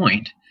excellent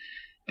point.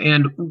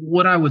 And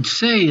what I would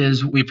say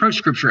is we approach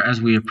Scripture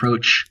as we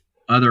approach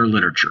other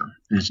literature.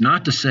 And it's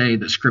not to say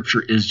that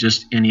Scripture is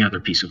just any other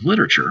piece of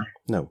literature.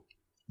 No.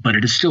 But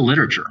it is still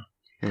literature.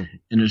 Mm-hmm.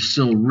 And it's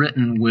still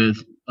written with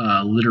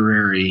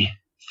literary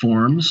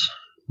forms,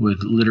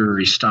 with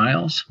literary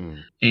styles,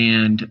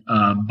 and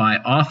by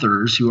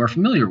authors who are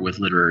familiar with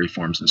literary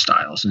forms and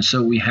styles. And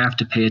so we have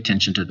to pay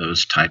attention to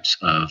those types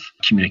of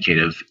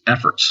communicative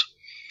efforts.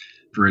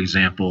 For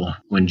example,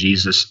 when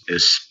Jesus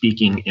is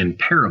speaking in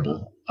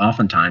parable,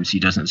 oftentimes he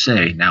doesn't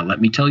say, now let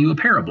me tell you a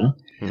parable.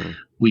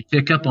 We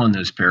pick up on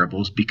those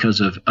parables because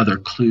of other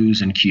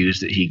clues and cues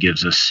that he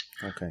gives us.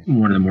 Okay.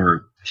 One of the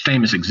more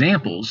famous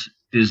examples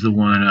is the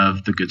one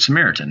of the Good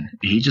Samaritan.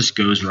 He just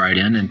goes right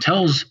in and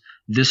tells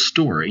this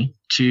story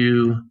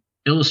to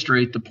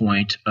illustrate the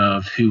point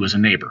of who was a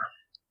neighbor.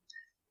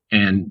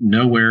 And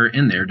nowhere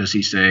in there does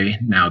he say,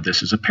 now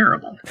this is a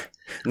parable.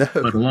 No.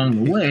 But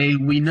along the way,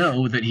 we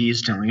know that he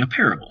is telling a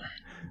parable.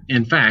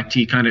 In fact,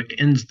 he kind of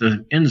ends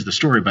the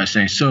story by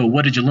saying, so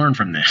what did you learn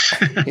from this?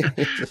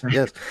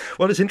 Yes.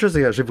 Well, it's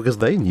interesting, actually, because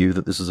they knew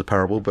that this is a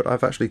parable, but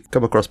I've actually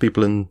come across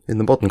people in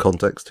the modern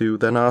context who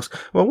then ask,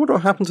 well, what will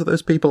happen to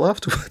those people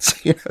afterwards?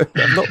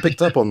 I've not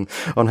picked up on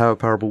how a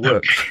parable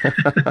works.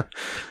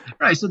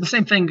 Right. So the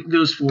same thing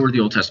goes for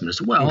the Old Testament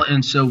as well.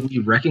 And so we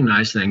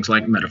recognize things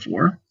like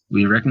metaphor.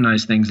 We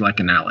recognize things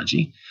like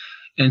analogy.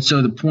 And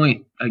so the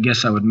point I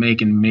guess I would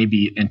make and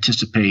maybe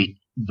anticipate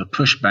the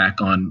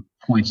pushback on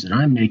points that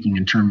I'm making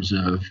in terms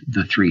of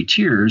the three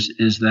tiers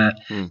is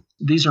that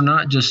these are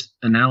not just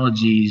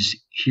analogies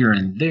here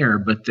and there,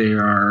 but they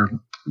are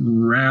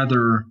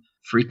rather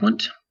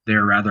frequent.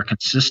 They're rather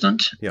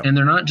consistent. Yeah. And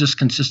they're not just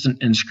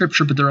consistent in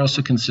Scripture, but they're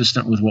also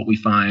consistent with what we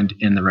find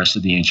in the rest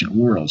of the ancient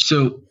world.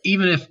 So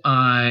even if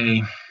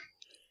I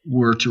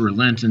were to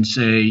relent and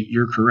say,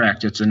 you're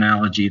correct, it's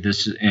analogy,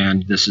 this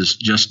is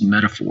just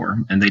metaphor,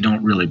 and they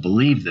don't really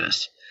believe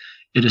this,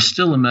 it is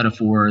still a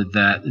metaphor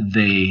that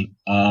they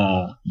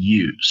all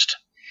used.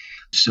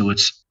 So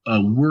it's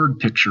a word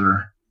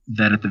picture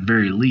that at the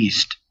very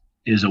least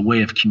is a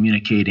way of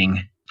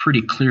communicating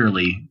pretty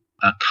clearly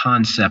a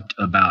concept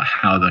about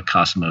how the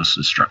cosmos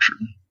is structured.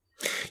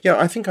 Yeah,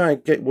 I think I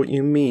get what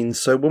you mean.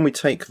 So when we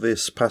take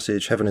this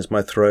passage, heaven is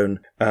my throne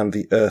and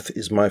the earth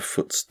is my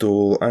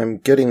footstool, I'm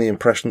getting the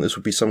impression this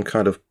would be some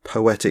kind of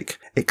poetic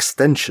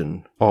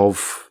extension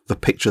of the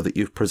picture that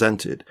you've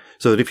presented.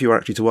 So that if you were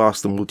actually to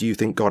ask them, well, do you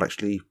think God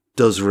actually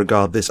does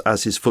regard this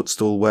as his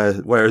footstool,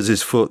 where is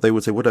his foot? They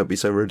would say, well, don't be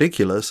so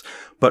ridiculous.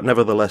 But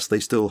nevertheless, they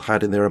still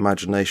had in their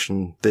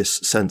imagination this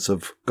sense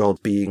of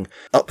God being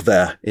up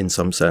there in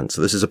some sense.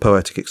 So this is a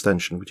poetic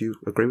extension. Would you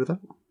agree with that?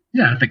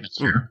 Yeah, I think that's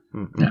fair.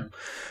 Mm-hmm. Yeah.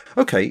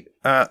 Okay,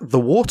 the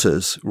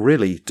waters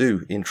really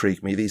do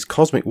intrigue me. These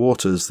cosmic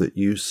waters that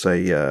you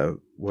say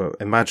were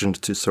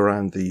imagined to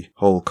surround the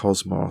whole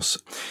cosmos.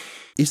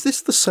 Is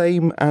this the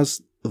same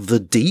as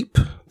the deep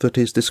that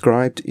is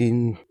described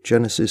in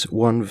Genesis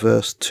 1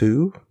 verse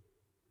 2?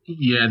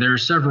 Yeah, there are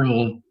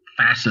several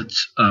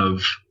facets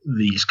of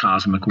these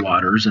cosmic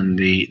waters, and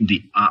the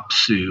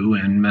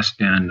Apsu and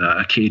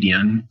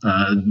Akkadian,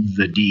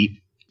 the deep,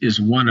 is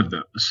one of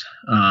those.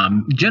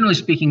 Generally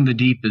speaking, the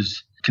deep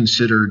is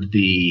considered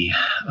the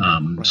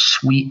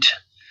sweet,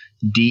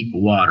 deep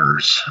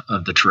waters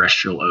of the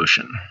terrestrial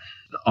ocean.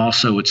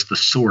 Also, it's the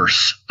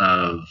source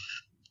of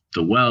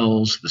the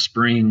wells, the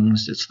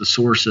springs. It's the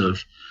source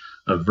of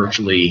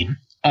virtually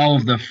all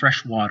of the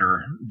fresh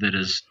water that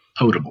is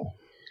potable.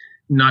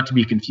 Not to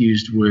be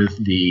confused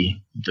with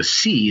the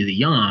sea, the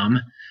Yam,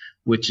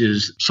 which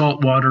is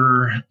salt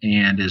water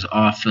and is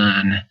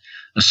often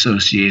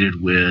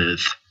associated with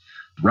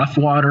rough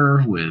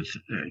water, with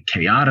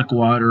chaotic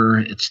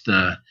water.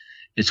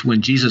 It's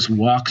when Jesus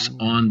walks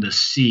on the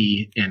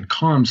sea and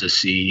calms the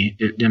sea,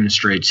 it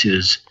demonstrates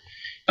his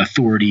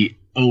authority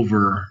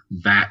over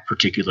that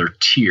particular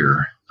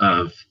tier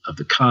of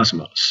the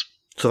cosmos.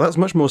 So that's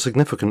much more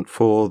significant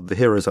for the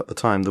hearers at the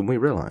time than we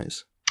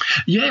realize.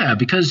 Yeah,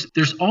 because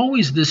there's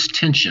always this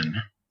tension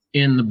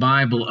in the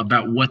Bible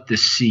about what the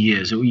sea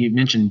is. You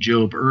mentioned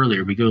Job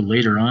earlier. We go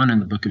later on in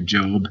the book of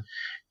Job,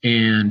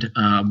 and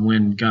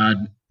when God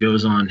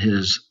goes on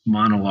his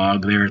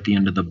monologue there at the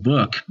end of the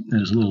book,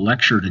 his little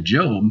lecture to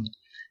Job,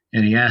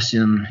 and he asks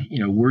him,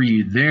 were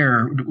you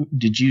there?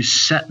 Did you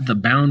set the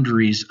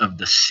boundaries of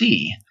the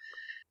sea?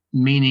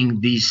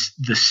 Meaning the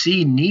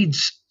sea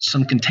needs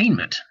some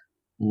containment,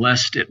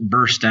 lest it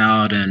burst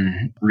out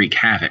and wreak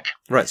havoc.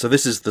 Right, so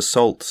this is the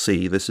salt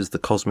sea. This is the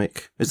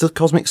cosmic... Is the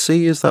cosmic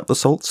sea, is that the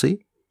salt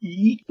sea?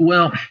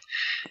 Well,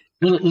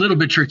 a little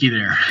bit tricky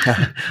there.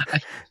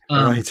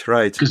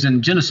 Right. Because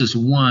in Genesis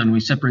 1, we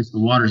separate the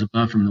waters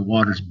above from the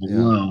waters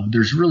below. Yeah.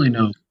 There's really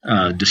no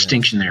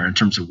distinction there in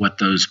terms of what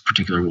those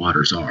particular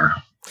waters are.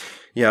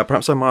 Yeah,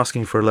 perhaps I'm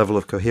asking for a level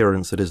of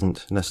coherence that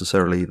isn't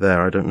necessarily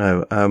there. I don't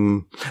know.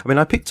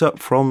 I picked up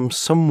from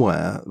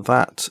somewhere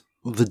that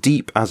the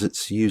deep, as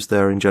it's used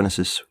there in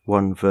Genesis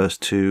 1 verse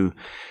 2,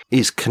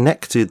 is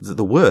connected,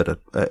 the word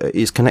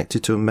is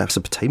connected to a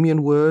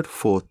Mesopotamian word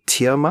for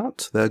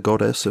Tiamat, their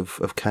goddess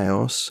of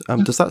chaos.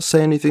 Does that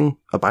say anything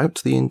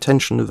about the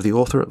intention of the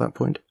author at that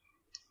point?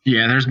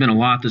 Yeah, there's been a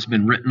lot that's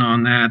been written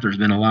on that. There's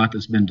been a lot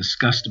that's been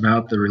discussed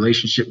about the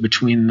relationship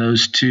between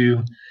those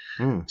two.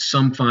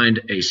 Some find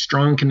a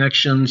strong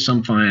connection,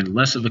 some find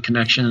less of a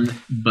connection.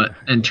 But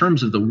in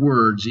terms of the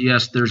words,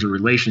 yes, there's a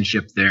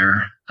relationship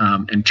there.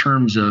 In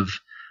terms of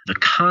the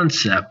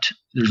concept,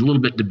 there's a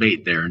little bit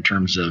debate there in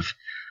terms of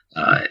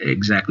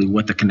exactly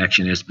what the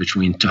connection is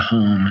between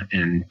Tehom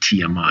and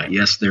Tiamat.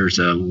 Yes, there's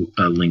a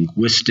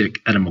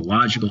linguistic,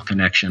 etymological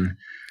connection,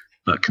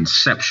 but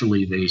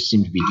conceptually they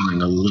seem to be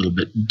doing a little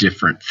bit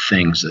different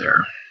things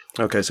there.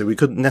 Okay, so we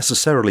couldn't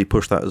necessarily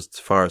push that as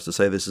far as to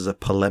say this is a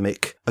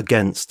polemic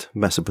against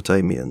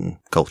Mesopotamian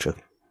culture.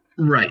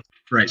 Right.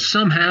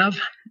 Some have,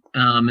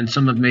 and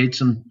some have made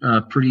some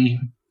pretty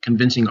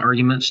convincing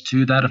arguments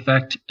to that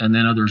effect, and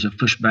then others have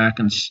pushed back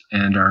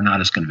and are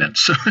not as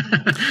convinced.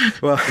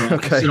 Well, so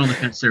okay. I sit on the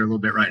fence there a little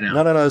bit right now.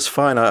 No, it's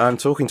fine. I'm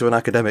talking to an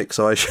academic,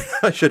 so I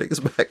should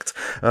expect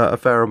a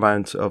fair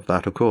amount of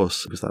that, of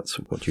course, because that's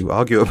what you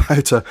argue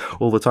about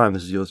all the time.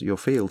 This is your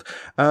field.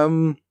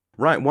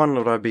 Right, one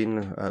that I've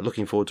been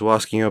looking forward to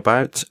asking you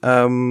about.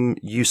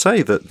 You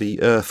say that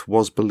the Earth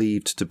was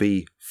believed to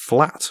be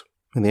flat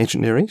in the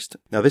ancient Near East.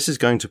 Now, this is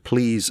going to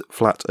please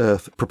flat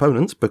Earth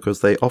proponents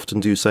because they often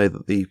do say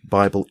that the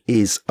Bible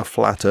is a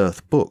flat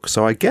Earth book.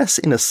 So I guess,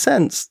 in a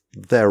sense,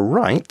 they're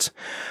right.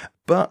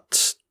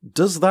 But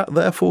does that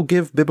therefore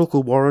give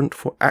biblical warrant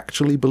for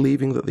actually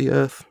believing that the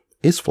Earth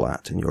is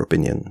flat, in your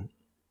opinion?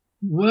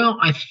 Well,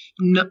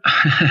 no,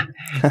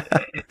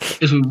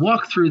 as we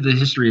walk through the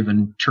history of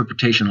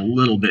interpretation a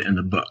little bit in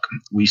the book,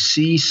 we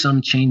see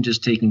some changes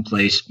taking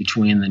place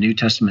between the New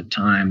Testament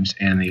times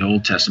and the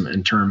Old Testament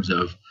in terms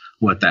of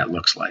what that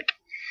looks like.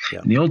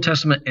 Yeah. In the Old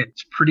Testament,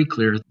 it's pretty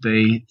clear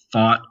they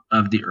thought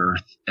of the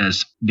earth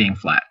as being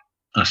flat,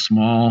 a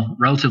small,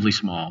 relatively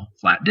small,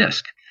 flat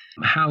disk.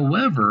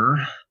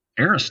 However,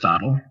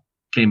 Aristotle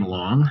came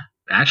along,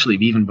 actually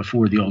even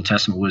before the Old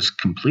Testament was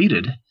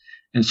completed.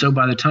 And so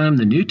by the time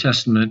the New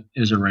Testament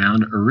is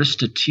around,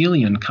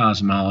 Aristotelian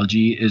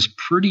cosmology is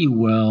pretty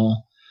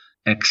well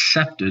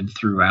accepted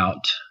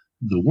throughout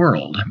the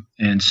world.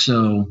 And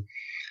so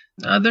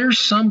there's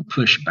some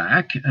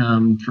pushback.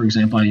 For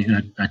example,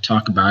 I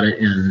talk about it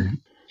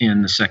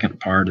in the second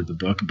part of the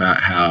book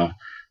about how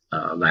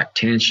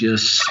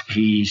Lactantius,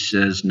 he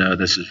says, no,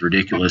 this is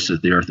ridiculous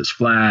that the earth is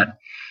flat.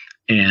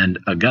 And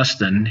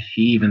Augustine,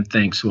 he even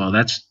thinks, well,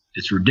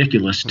 it's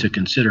ridiculous to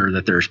consider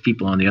that there's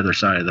people on the other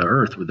side of the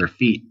earth with their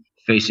feet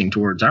facing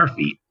towards our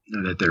feet,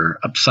 that they're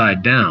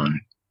upside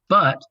down.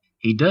 But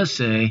he does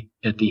say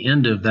at the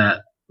end of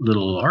that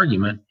little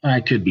argument,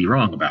 I could be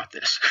wrong about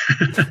this.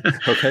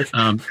 Okay.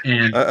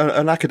 And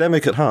an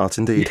academic at heart,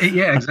 indeed.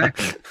 Yeah,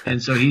 exactly.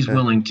 And so he's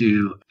willing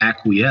to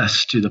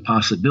acquiesce to the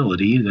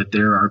possibility that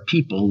there are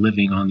people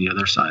living on the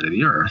other side of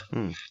the earth.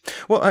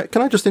 Well,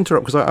 can I just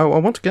interrupt? Because I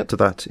want to get to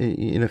that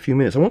in a few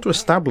minutes. I want to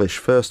establish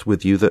first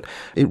with you that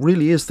it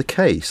really is the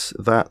case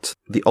that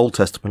the Old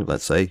Testament,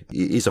 let's say,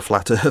 is a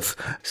flat earth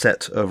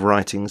set of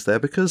writings there,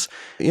 because,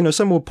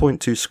 some will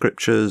point to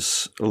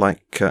scriptures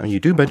like, you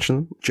do mention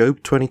them,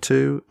 Job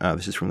 22,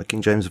 this is from the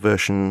King James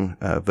Version,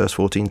 verse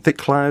 14. Thick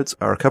clouds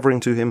are a covering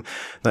to him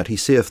that he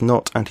seeth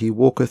not, and he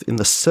walketh in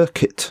the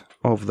circuit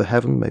of the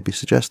heaven, maybe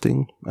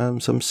suggesting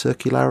some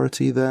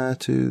circularity there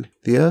to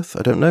the earth.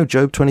 I don't know.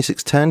 Job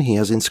 26:10, he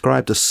has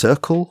inscribed a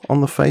circle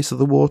on the face of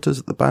the waters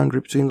at the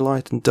boundary between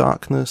light and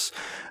darkness.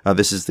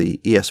 This is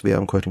the ESV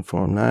I'm quoting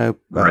from now.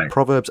 Right.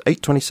 Proverbs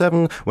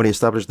 8:27, when he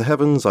established the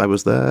heavens, I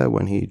was there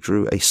when he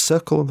drew a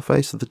circle on the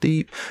face of the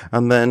deep.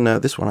 And then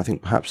this one I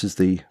think perhaps is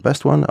the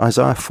best one,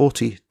 Isaiah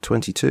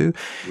 40:22.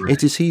 Right.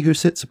 It is he who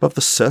sits above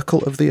the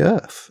circle of the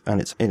earth,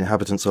 and its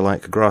inhabitants are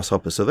like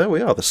grasshoppers. So there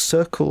we are, the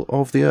circle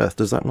of the earth.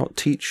 Does that not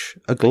teach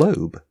a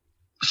globe?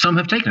 Some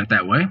have taken it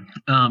that way,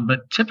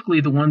 but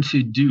typically the ones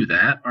who do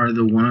that are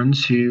the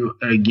ones who,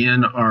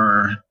 again,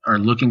 are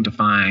looking to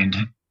find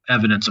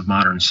evidence of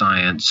modern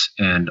science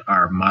and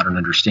our modern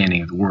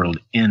understanding of the world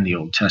in the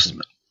Old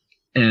Testament.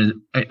 And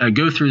I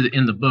go through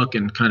in the book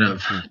and kind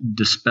of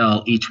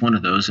dispel each one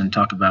of those and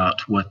talk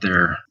about what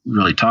they're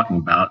really talking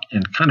about.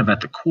 And kind of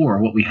at the core,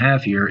 what we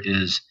have here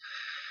is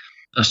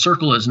a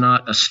circle is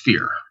not a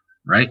sphere.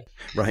 Right?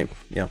 Right,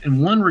 yeah.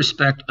 In one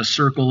respect, a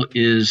circle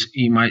is,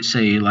 you might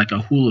say, like a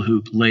hula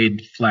hoop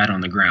laid flat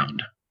on the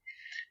ground.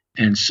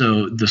 And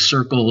so the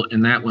circle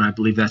in that one, I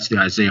believe that's the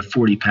Isaiah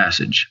 40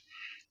 passage.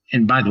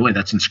 And by the way,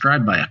 that's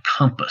inscribed by a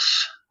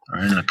compass.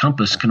 Right? And a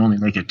compass can only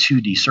make a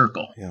 2D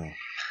circle,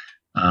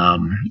 a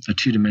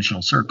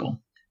two-dimensional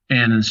circle.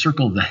 And in the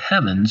circle of the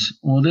heavens,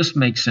 well, this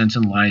makes sense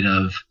in light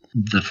of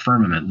the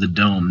firmament, the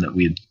dome that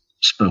we had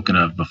spoken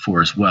of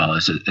before as well,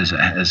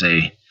 as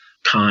a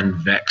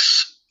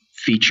convex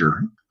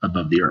feature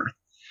above the earth.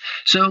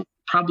 So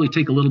probably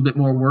take a little bit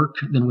more work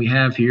than we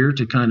have here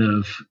to kind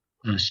of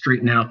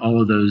straighten out all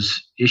of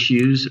those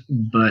issues.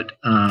 But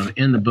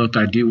in the book,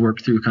 I do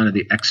work through kind of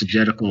the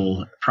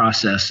exegetical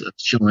process of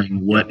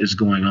showing what is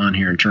going on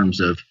here in terms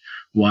of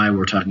why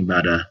we're talking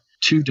about a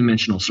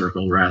two-dimensional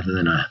circle rather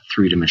than a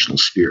three-dimensional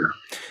sphere.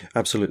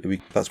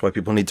 Absolutely. That's why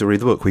people need to read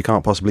the book. We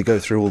can't possibly go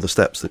through all the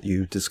steps that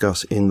you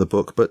discuss in the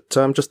book. But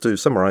just to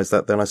summarize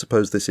that, then I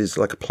suppose this is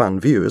like a plan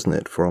view, isn't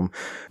it? From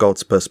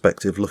God's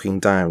perspective,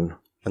 looking down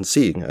and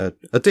seeing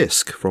a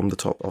disc from the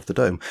top of the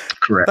dome.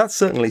 Correct. That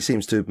certainly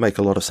seems to make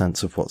a lot of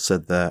sense of what's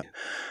said there.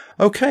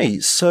 Okay,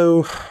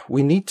 so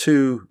we need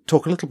to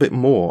talk a little bit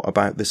more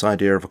about this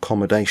idea of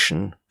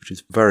accommodation, which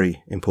is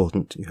very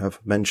important. You have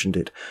mentioned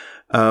it.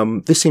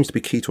 This seems to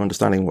be key to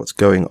understanding what's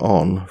going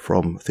on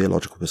from a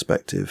theological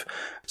perspective.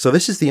 So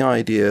this is the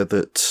idea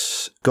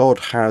that God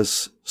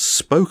has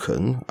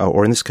spoken,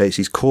 or in this case,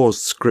 he's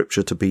caused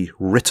scripture to be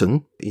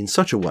written in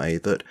such a way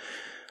that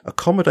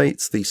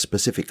accommodates the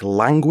specific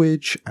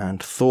language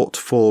and thought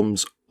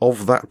forms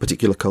of that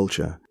particular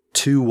culture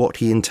to what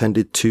he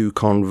intended to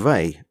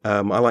convey.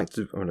 I don't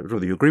know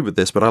whether you agree with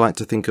this, but I like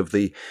to think of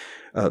the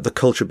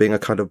culture being a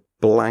kind of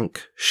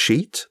blank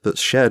sheet that's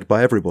shared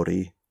by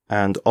everybody,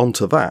 and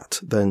onto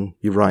that, then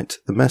you write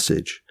the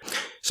message.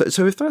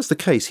 So if that's the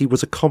case, he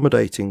was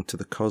accommodating to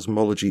the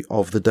cosmology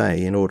of the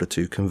day in order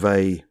to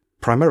convey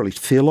primarily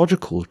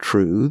theological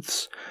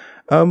truths.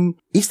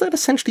 Is that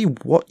essentially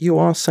what you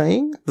are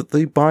saying? That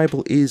the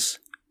Bible is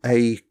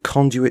a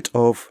conduit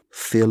of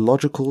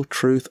theological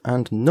truth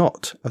and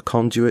not a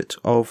conduit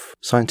of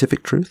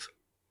scientific truth?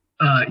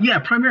 Yeah,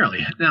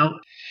 primarily. Now,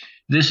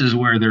 this is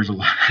where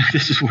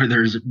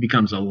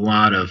becomes a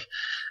lot of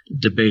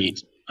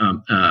debate,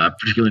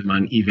 particularly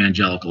among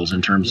evangelicals,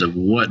 in terms of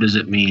what does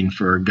it mean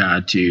for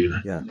God to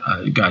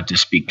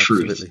speak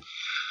Absolutely. truth.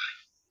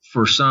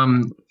 for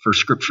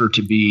Scripture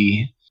to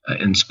be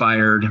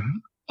inspired,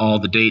 all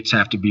the dates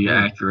have to be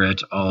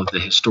accurate, all of the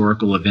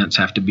historical events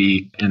have to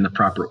be in the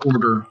proper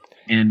order,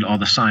 and all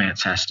the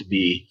science has to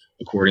be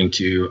according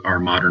to our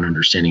modern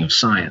understanding of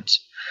science.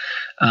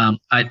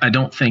 I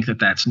don't think that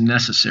that's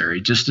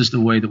necessary, just as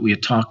the way that we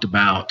had talked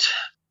about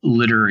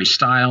literary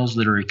styles,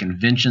 literary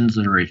conventions,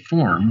 literary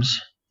forms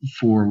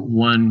for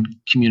one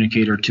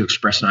communicator to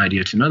express an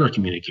idea to another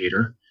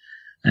communicator.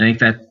 I think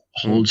that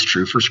holds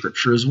true for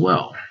Scripture as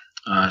well.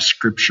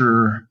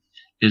 Scripture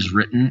is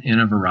written in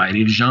a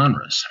variety of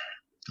genres.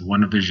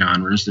 One of the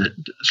genres that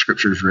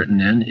Scripture is written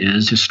in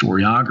is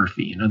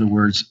historiography. In other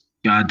words,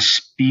 God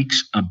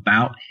speaks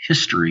about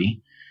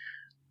history,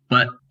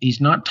 but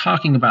he's not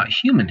talking about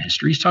human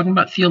history. He's talking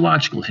about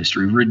theological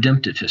history,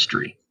 redemptive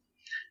history.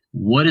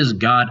 What is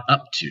God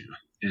up to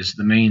is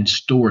the main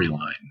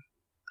storyline.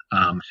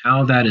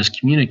 How that is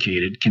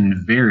communicated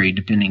can vary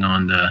depending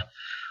on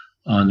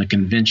the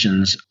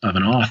conventions of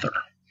an author.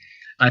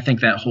 I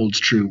think that holds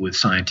true with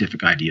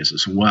scientific ideas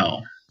as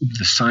well.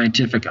 The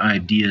scientific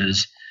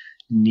ideas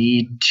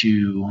need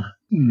to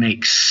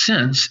make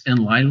sense in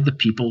light of the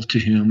people to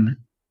whom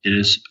it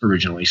is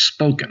originally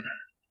spoken,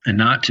 and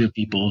not to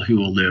people who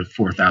will live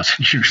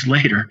 4,000 years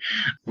later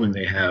when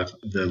they have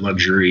the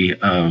luxury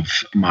of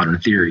modern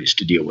theories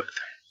to deal with.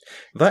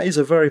 That is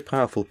a very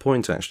powerful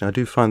point, actually. I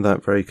do find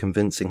that very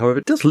convincing. However,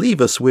 it does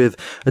leave us with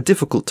a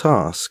difficult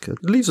task.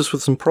 It leaves us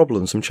with some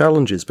problems, some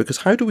challenges, because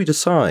how do we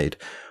decide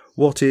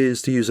what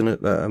is, to use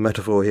a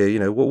metaphor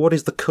here, what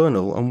is the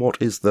kernel and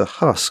what is the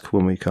husk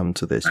when we come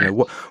to this? Right.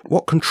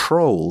 What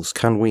controls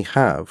can we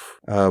have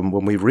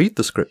when we read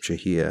the Scripture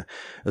here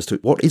as to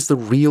what is the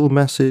real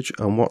message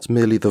and what's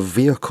merely the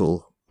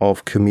vehicle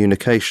of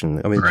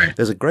communication? I mean,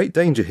 There's a great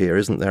danger here,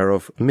 isn't there,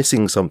 of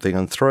missing something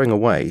and throwing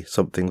away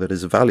something that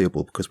is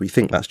valuable because we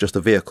think that's just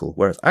a vehicle,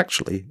 whereas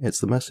actually it's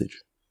the message.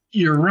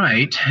 You're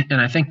right, and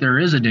I think there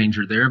is a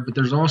danger there, but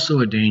there's also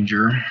a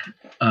danger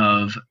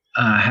of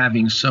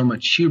having so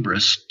much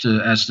hubris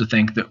as to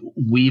think that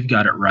we've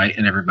got it right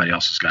and everybody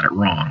else has got it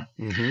wrong.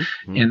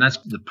 Mm-hmm. And that's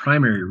the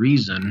primary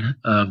reason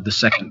of the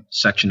second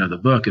section of the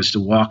book, is to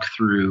walk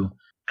through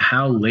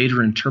how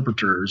later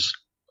interpreters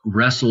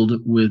wrestled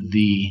with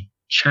the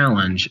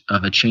challenge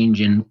of a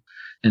change in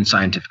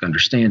scientific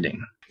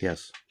understanding.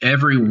 Yes.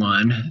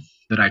 Everyone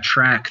that I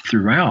track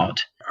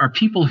throughout are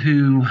people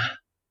who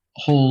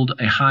hold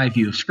a high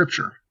view of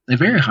Scripture, a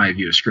very high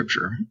view of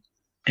Scripture.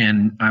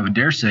 And I would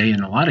dare say,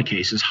 in a lot of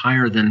cases,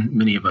 higher than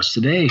many of us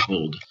today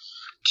hold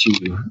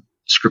to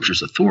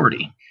Scripture's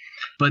authority.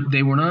 But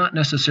they were not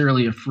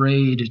necessarily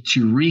afraid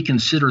to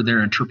reconsider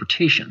their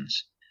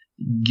interpretations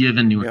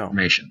given new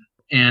information.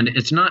 And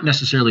it's not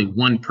necessarily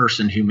one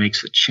person who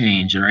makes the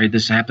change, right?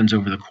 This happens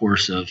over the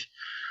course of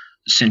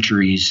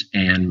centuries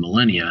and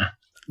millennia.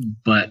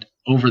 But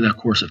over the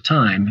course of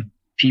time,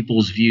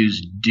 people's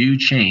views do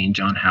change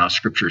on how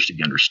Scripture is to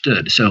be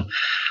understood.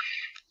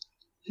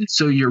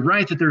 So you're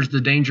right that there's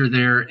the danger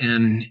there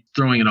in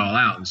throwing it all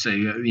out and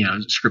say,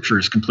 Scripture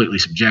is completely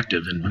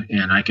subjective,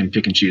 and I can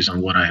pick and choose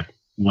on what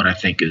I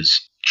think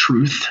is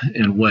truth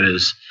and what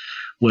is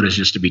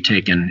just to be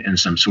taken in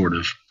some sort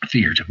of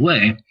figurative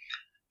way.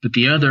 But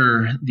the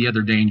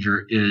other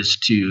danger is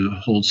to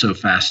hold so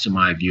fast to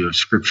my view of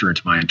Scripture and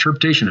to my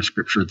interpretation of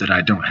Scripture that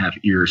I don't have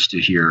ears to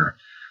hear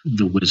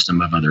the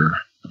wisdom of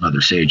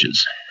other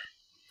sages.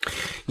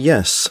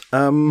 Yes,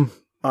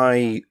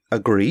 I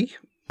agree.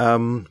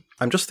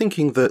 I'm just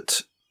thinking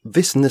that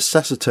this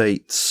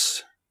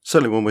necessitates,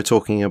 certainly when we're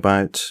talking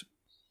about,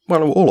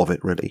 all of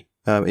it really,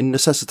 it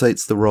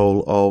necessitates the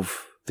role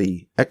of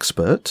the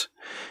expert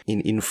in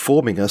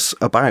informing us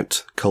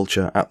about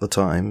culture at the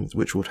time,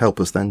 which would help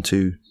us then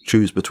to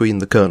choose between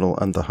the kernel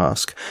and the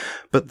husk.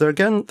 But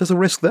there's a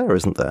risk there,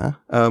 isn't there?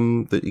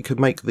 That you could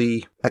make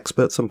the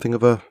expert something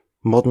of a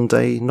modern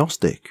day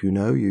Gnostic,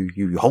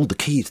 you hold the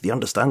key to the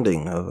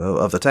understanding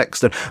of the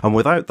text. And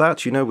without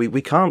that,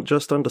 we can't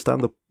just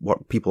understand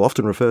what people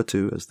often refer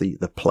to as the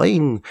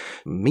plain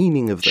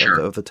meaning of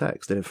the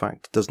text. And in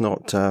fact, does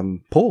not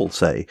Paul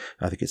say,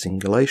 I think it's in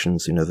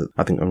Galatians, that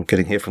I think I'm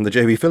getting here from the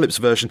J.B. Phillips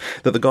version,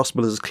 that the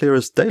gospel is as clear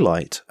as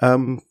daylight.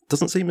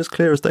 Doesn't seem as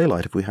clear as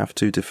daylight if we have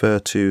to defer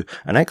to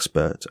an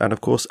expert. And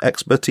of course,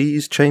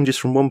 expertise changes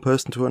from one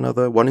person to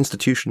another, one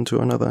institution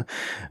to another,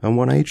 and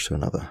one age to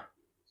another.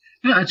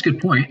 Yeah, that's a good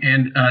point.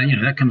 And,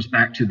 that comes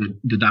back to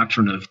the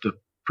doctrine of the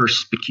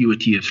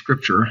perspicuity of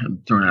Scripture.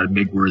 I'm throwing out a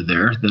big word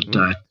there that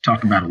I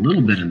talk about a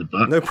little bit in the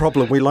book. No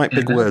problem. We like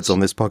big words on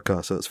this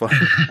podcast, so that's fine.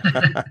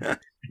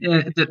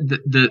 Yeah,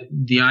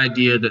 the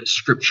idea that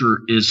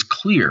Scripture is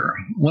clear.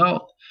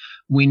 Well,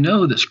 we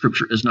know that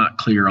Scripture is not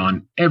clear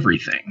on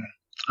everything.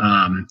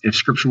 If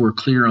Scripture were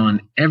clear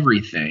on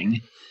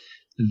everything,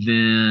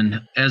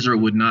 then Ezra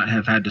would not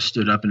have had to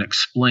stood up and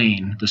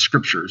explain the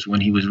Scriptures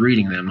when he was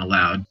reading them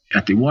aloud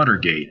at the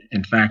Watergate.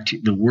 In fact,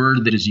 the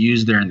word that is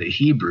used there in the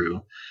Hebrew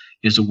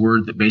is a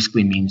word that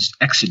basically means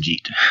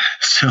exegete.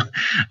 So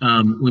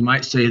we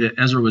might say that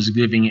Ezra was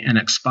giving an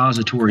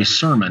expository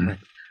sermon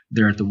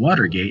there at the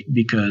Watergate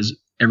because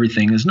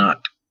everything is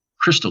not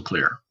crystal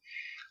clear.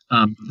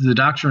 The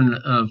doctrine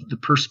of the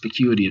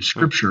perspicuity of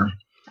Scripture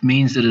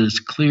means that it is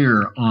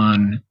clear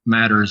on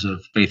matters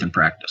of faith and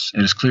practice.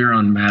 It is clear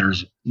on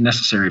matters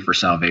necessary for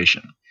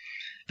salvation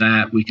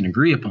that we can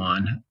agree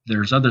upon.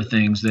 There's other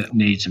things that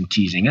need some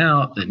teasing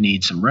out, that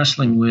need some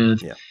wrestling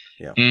with,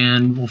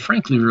 and will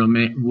frankly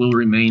will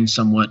remain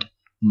somewhat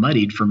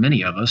muddied for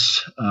many of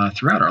us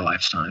throughout our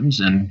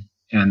lifetimes.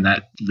 And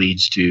that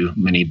leads to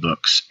many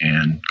books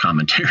and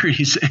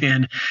commentaries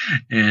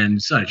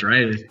and such,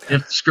 right?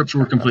 If Scripture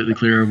were completely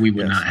clear, we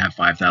would not have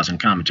 5,000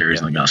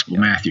 commentaries on the Gospel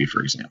of Matthew,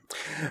 for example.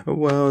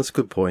 Well, that's a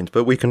good point.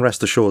 But we can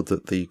rest assured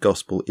that the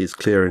Gospel is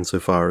clear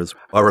insofar as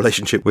our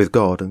relationship with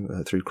God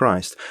and through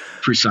Christ.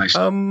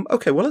 Precisely.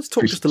 Okay, well, let's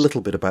talk just a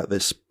little bit about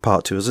this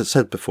part 2. As I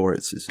said before,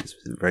 it's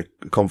very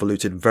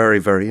convoluted, very,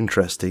 very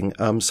interesting.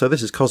 So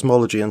this is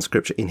Cosmology and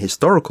Scripture in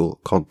historical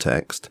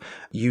context.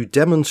 You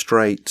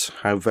demonstrate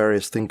how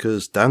various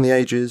thinkers down the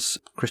ages,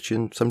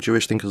 Christian, some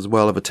Jewish thinkers as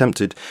well, have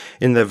attempted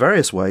in their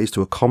various ways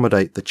to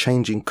accommodate the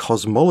changing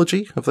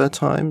cosmology of their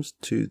times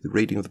to the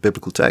reading of the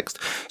biblical text.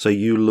 So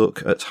you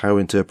look at how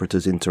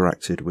interpreters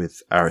interacted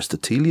with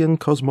Aristotelian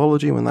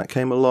cosmology when that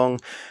came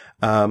along.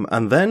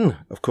 And then,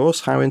 of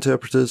course, how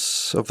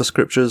interpreters of the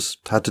Scriptures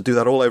had to do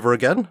that all over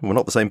again. Well,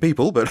 not the same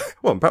people, but,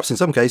 well, perhaps in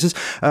some cases,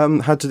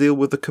 had to deal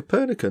with the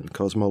Copernican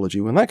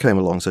cosmology when that came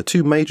along. So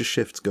 2 major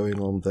shifts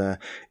going on there,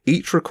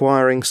 each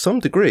requiring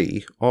some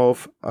degree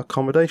of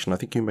accommodation. I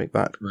think you make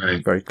that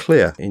very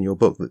clear in your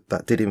book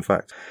that did, in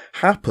fact,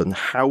 happen.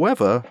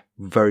 However,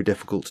 very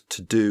difficult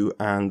to do,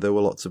 and there were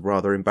lots of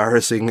rather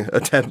embarrassing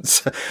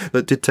attempts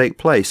that did take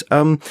place.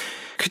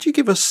 Could you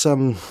give us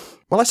some...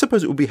 Well, I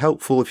suppose it would be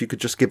helpful if you could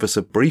just give us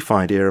a brief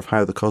idea of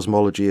how the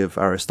cosmology of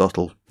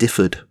Aristotle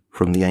differed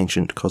from the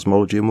ancient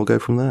cosmology, and we'll go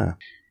from there.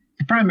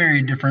 The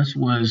primary difference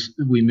was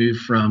we moved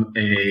from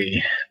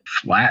a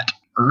flat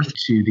Earth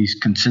to these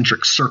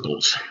concentric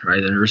circles,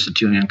 right? The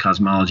Aristotelian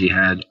cosmology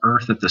had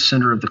Earth at the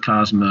center of the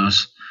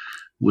cosmos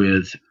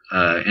with,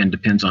 and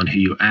depends on who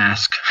you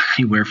ask,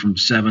 anywhere from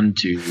 7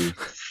 to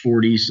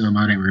 40, some,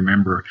 I don't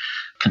remember,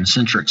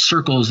 concentric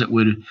circles that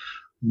would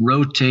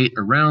rotate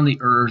around the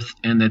Earth,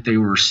 and that they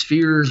were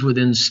spheres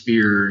within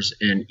spheres,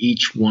 and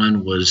each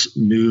one was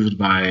moved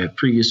by a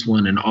previous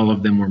one, and all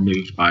of them were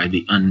moved by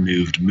the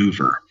unmoved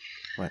mover.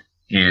 Right.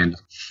 And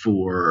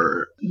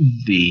for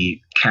the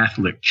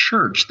Catholic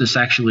Church, this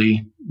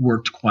actually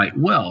worked quite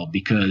well,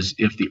 because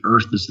if the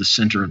Earth is the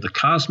center of the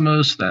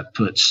cosmos, that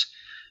puts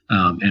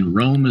and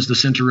Rome is the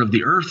center of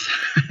the Earth.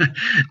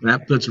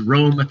 That puts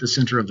Rome at the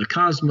center of the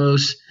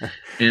cosmos,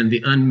 and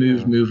the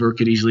unmoved mover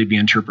could easily be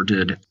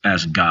interpreted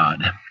as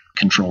God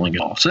controlling it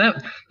all. So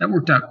that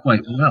worked out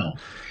quite well.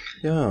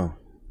 Yeah.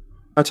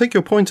 I take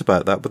your point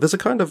about that, but there's a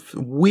kind of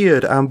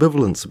weird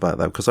ambivalence about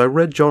that, because I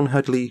read John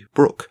Hadley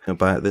Brooke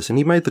about this, and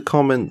he made the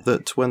comment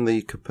that when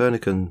the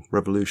Copernican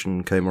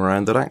revolution came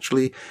around, that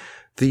actually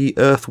the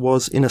Earth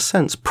was, in a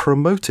sense,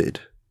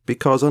 promoted,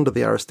 because under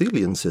the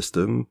Aristotelian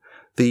system,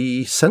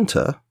 the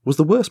centre was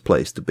the worst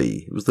place to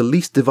be. It was the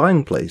least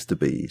divine place to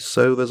be.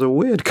 So there's a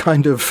weird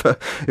kind of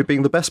it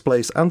being the best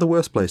place and the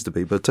worst place to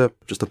be. But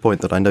just a point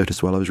that I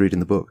noticed while I was reading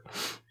the book.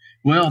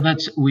 Well,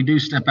 we do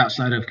step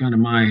outside of kind of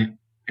my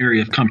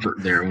area of comfort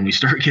there when we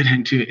start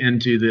getting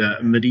into the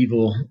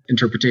medieval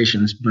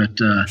interpretations. But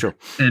Sure.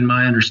 In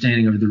my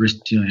understanding of the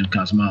Aristotelian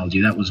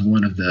cosmology, that was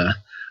one of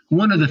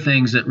the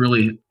things that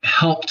really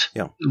helped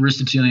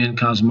Aristotelian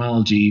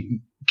cosmology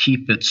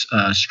keep its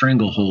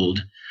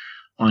stranglehold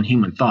on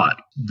human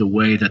thought, the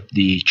way that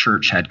the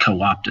church had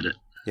co-opted it.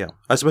 Yeah.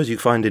 I suppose you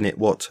find in it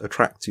what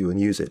attracts you and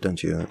use it,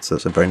 don't you? That's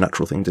a very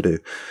natural thing to do.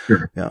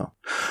 Sure. Yeah.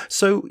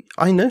 So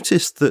I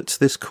noticed that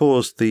this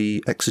caused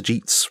the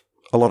exegetes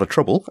a lot of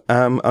trouble,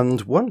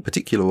 and one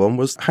particular one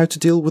was how to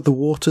deal with the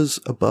waters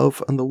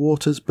above and the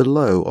waters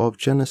below of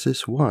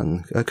Genesis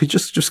 1. Could you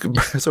just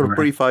sort of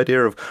brief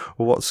idea of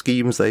what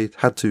schemes they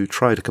had to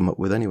try to come up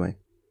with anyway?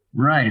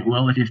 Right.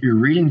 Well, if you're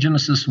reading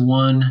Genesis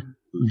 1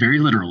 very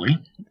literally,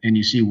 and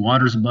you see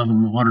waters above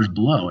and waters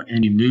below,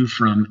 and you move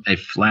from a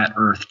flat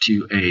Earth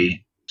to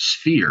a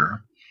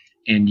sphere,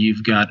 and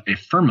you've got a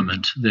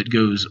firmament that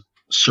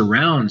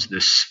surrounds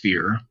this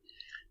sphere,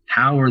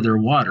 how are there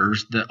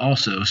waters that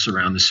also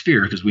surround the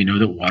sphere? Because we know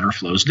that water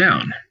flows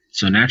down.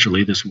 So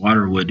naturally, this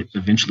water would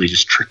eventually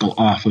just trickle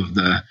off of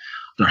the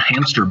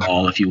hamster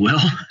ball, if you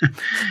will,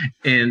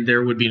 and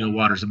there would be no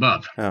waters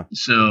above. Yeah.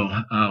 So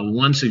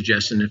one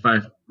suggestion, if I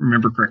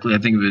remember correctly, I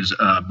think it was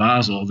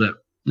Basil that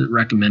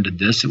recommended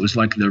this. It was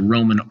like the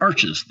Roman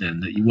arches then,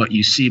 that what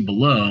you see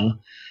below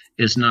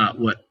is not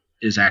what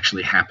is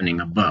actually happening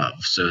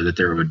above, so that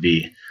there would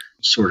be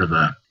sort of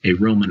a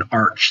Roman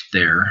arch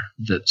there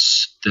that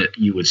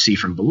you would see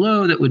from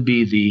below that would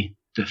be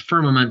the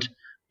firmament,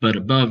 but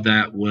above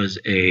that was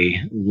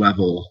a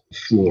level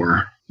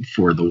floor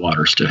for the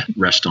waters to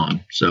rest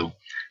on. So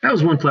that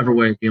was one clever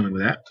way of dealing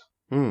with that.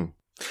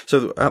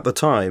 So at the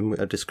time,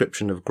 a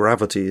description of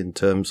gravity in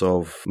terms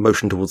of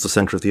motion towards the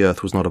centre of the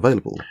Earth was not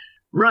available.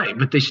 Right,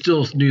 but they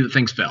still knew that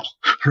things fell,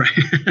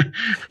 right?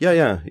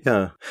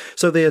 Yeah.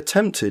 So they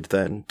attempted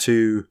then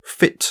to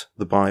fit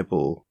the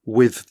Bible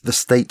with the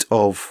state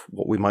of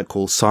what we might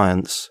call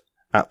science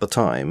at the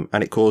time,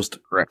 and it caused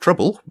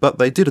trouble, but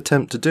they did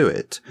attempt to do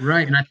it.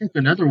 Right, and I think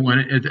another one,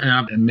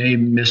 I may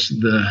miss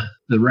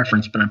the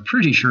reference, but I'm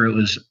pretty sure it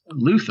was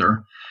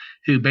Luther,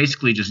 who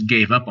basically just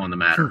gave up on the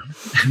matter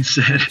and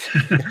said,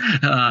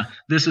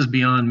 this is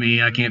beyond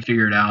me, I can't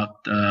figure it out.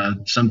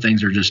 Some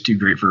things are just too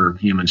great for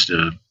humans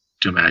to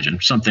imagine.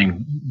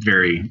 Something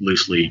very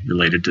loosely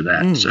related to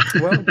that. So.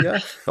 Well, yeah.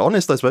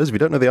 Honest, I suppose. If you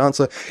don't know the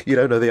answer, you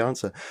don't know the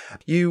answer.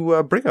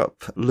 You bring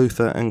up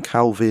Luther and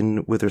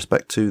Calvin with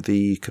respect to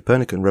the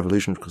Copernican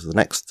revolution, because the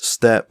next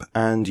step,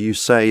 and you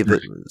say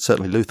that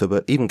certainly Luther,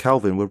 but even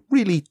Calvin were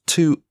really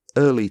too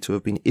early to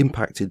have been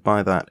impacted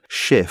by that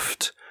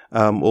shift,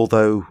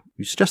 although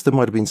you suggest there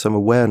might have been some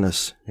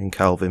awareness in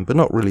Calvin, but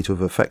not really to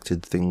have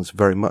affected things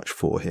very much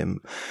for him.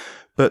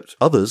 But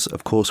others,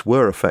 of course,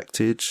 were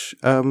affected.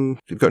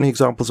 You've got any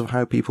examples of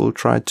how people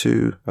tried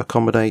to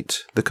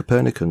accommodate the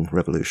Copernican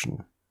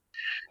revolution?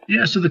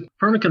 Yeah, so the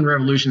Copernican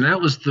revolution,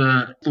 that was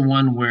the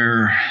one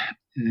where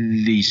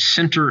the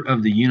center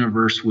of the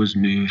universe was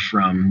moved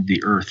from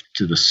the Earth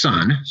to the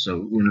sun.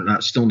 So we're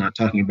still not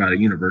talking about a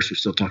universe, we're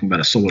still talking about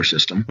a solar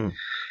system.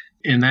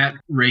 And that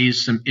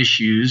raised some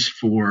issues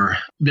for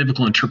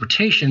biblical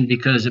interpretation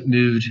because it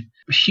moved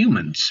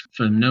humans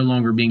from no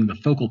longer being the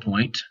focal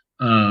point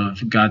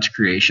of God's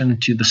creation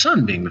to the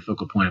sun being the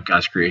focal point of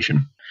God's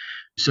creation.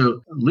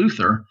 So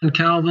Luther and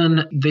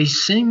Calvin, they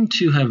seem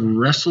to have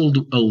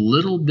wrestled a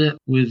little bit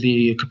with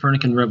the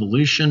Copernican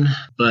revolution,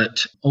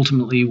 but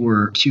ultimately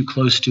were too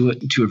close to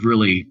it to have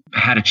really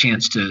had a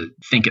chance to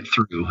think it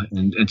through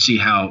and see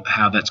how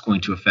that's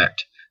going to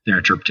affect their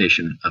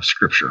interpretation of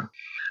Scripture.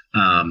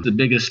 The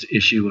biggest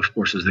issue, of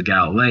course, is the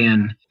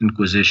Galilean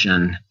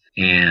Inquisition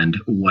and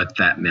what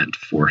that meant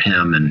for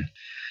him and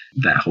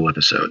that whole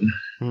episode.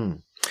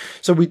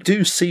 So we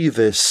do see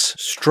this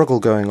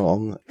struggle going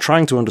on,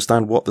 trying to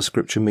understand what the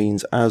Scripture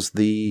means as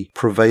the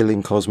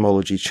prevailing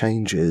cosmology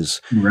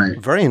changes. Right.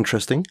 Very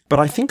interesting. But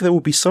I think there will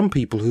be some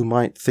people who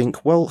might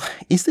think, well,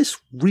 is this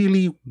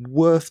really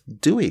worth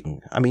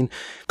doing? I mean,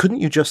 couldn't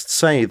you just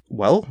say,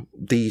 well,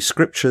 the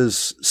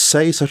Scriptures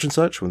say such and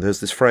such? Well, there's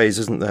this phrase,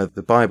 isn't there?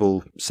 The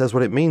Bible says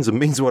what it means and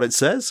means what it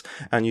says.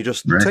 And you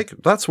just take,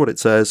 that's what it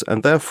says.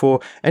 And therefore,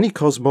 any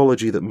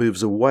cosmology that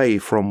moves away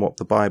from what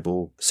the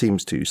Bible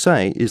seems to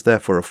say is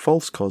therefore a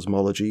false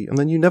cosmology, and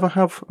then you never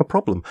have a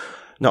problem.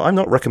 Now, I'm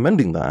not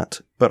recommending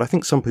that, but I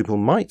think some people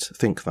might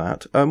think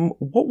that.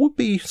 What would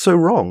be so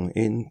wrong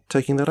in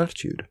taking that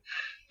attitude?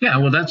 Yeah,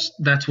 well,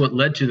 that's what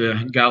led to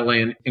the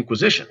Galilean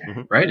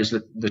Inquisition, right? Is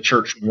that the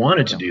church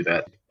wanted to do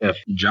that. If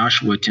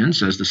Joshua 10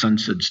 says the sun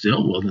stood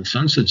still, well, the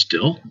sun stood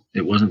still.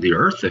 It wasn't the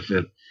earth.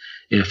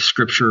 If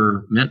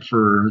Scripture meant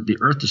for the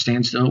earth to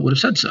stand still, it would have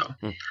said so.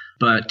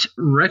 But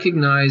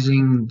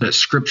recognizing that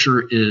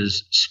Scripture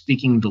is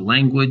speaking the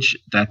language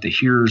that the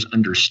hearers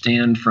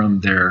understand from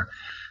their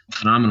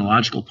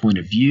phenomenological point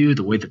of view,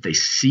 the way that they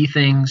see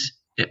things,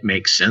 it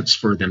makes sense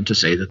for them to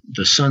say that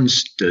the sun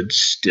stood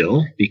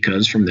still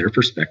because from their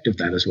perspective,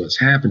 that is what's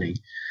happening.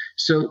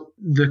 So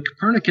the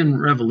Copernican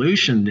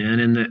revolution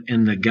then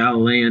in the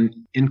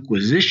Galilean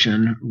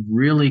Inquisition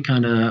really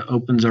kind of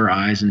opens our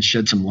eyes and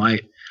sheds some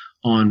light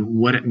on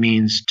what it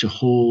means to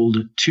hold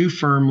too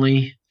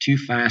firmly, too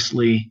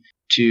fastly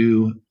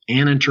to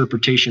an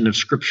interpretation of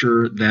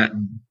Scripture that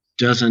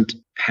doesn't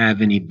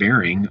have any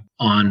bearing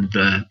on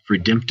the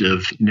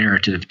redemptive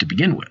narrative to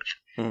begin with.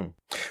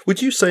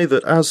 Would you say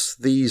that as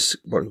these,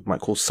 what we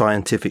might call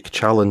scientific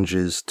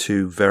challenges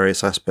to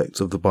various aspects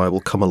of the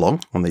Bible come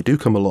along, and they do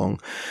come along,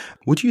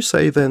 would you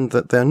say then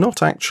that they're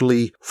not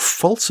actually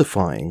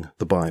falsifying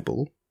the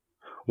Bible?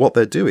 What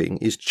they're doing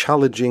is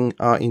challenging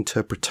our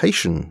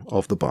interpretation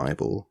of the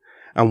Bible.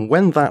 And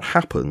when that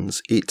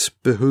happens, it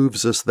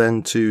behooves us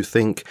then to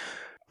think,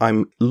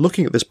 I'm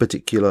looking at this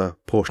particular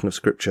portion of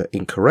Scripture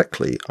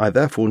incorrectly. I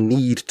therefore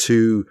need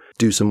to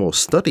do some more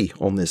study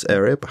on this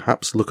area,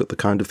 perhaps look at the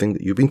kind of thing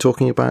that you've been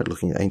talking about,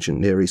 looking at ancient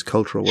Near East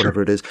culture or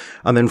whatever it is,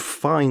 and then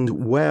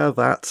find where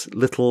that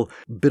little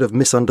bit of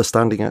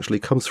misunderstanding actually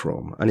comes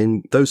from. And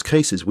in those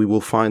cases, we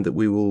will find that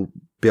we will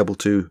be able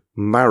to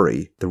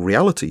marry the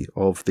reality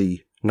of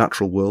the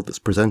natural world that's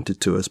presented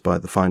to us by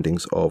the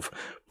findings of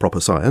proper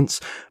science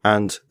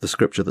and the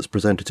Scripture that's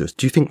presented to us.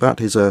 Do you think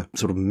that is a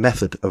sort of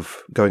method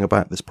of going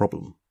about this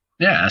problem?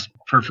 Yeah, that's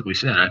perfectly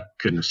said. I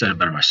couldn't have said it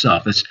better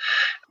myself. It's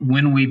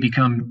when we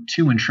become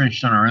too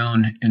entrenched on our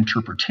own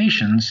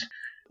interpretations.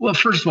 Well,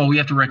 first of all, we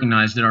have to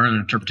recognize that our own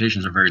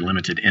interpretations are very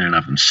limited in and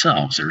of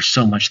themselves. There's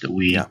so much that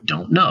we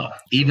don't know.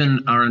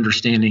 Even our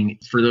understanding,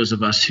 for those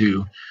of us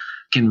who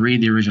can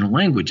read the original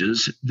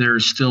languages,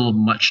 there's still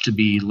much to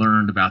be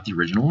learned about the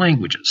original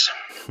languages.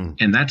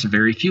 And that's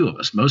very few of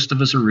us. Most of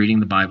us are reading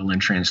the Bible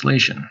in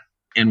translation,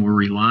 and we're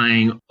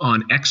relying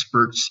on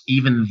experts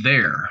even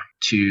there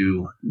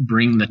to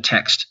bring the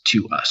text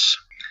to us.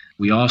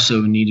 We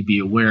also need to be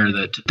aware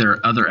that there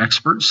are other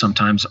experts,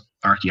 sometimes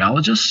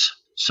archaeologists,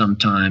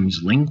 sometimes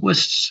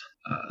linguists,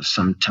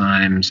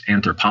 sometimes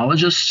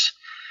anthropologists,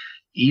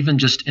 even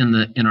just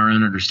in our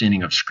own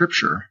understanding of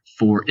Scripture,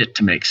 for it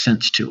to make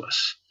sense to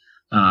us.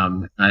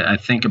 I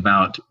think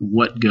about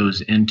what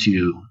goes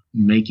into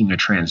making a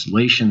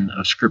translation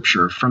of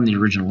Scripture from the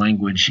original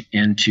language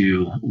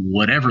into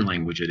whatever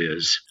language it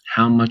is,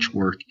 how much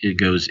work it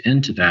goes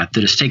into that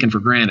is taken for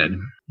granted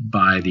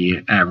by the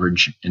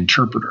average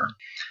interpreter.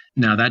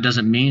 Now, that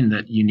doesn't mean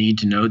that you need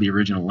to know the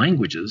original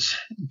languages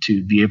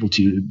to be able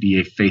to be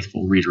a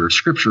faithful reader of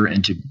Scripture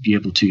and to be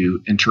able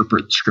to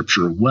interpret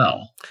Scripture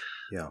well.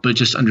 Yeah. But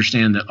just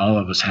understand that all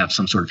of us have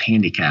some sort of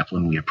handicap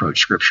when we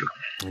approach Scripture.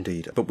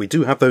 Indeed. But we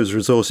do have those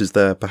resources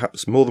there,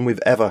 perhaps more than we've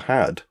ever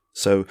had.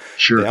 So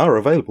Sure. They are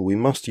available. We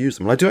must use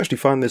them. And I do actually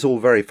find this all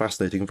very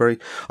fascinating.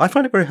 I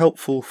find it very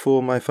helpful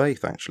for my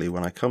faith, actually,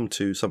 when I come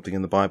to something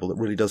in the Bible that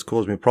really does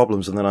cause me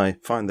problems, and then I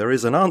find there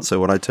is an answer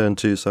when I turn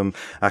to some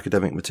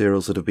academic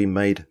materials that have been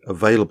made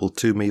available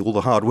to me. All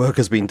the hard work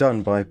has been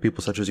done by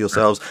people such as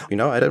yourselves.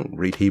 I don't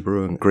read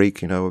Hebrew and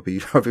Greek. I'd be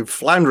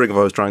floundering if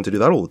I was trying to do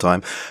that all the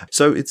time.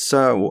 So it's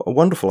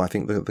wonderful, I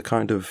think, the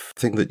kind of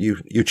thing that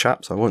you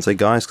chaps, I won't say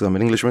guys because I'm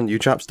an Englishman, you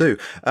chaps do.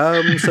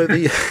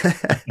 Appreciate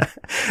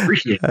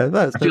it.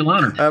 I feel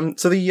honored.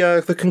 So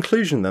the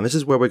conclusion then, this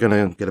is where we're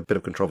going to get a bit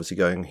of controversy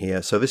going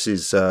here. So this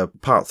is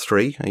part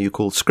 3, you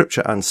called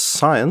Scripture and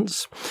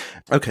Science.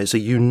 Okay, so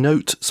you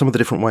note some of the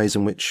different ways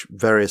in which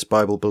various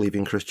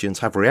Bible-believing Christians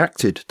have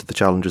reacted to the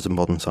challenges of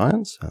modern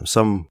science,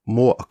 some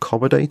more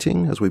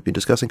accommodating, as we've been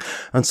discussing,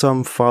 and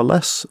some far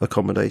less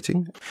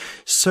accommodating.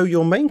 So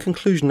your main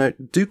conclusion, now,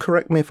 do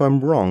correct me if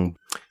I'm wrong,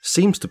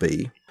 seems to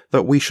be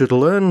that we should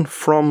learn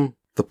from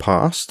the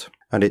past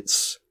and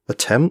its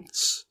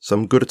attempts,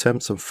 some good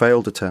attempts, some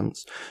failed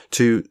attempts,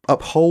 to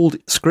uphold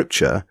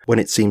Scripture when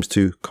it seems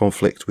to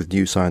conflict with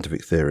new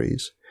scientific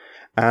theories,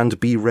 and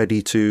be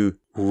ready to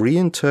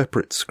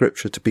reinterpret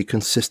Scripture to be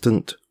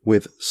consistent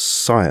with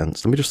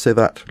science. Let me just say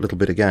that a little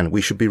bit again.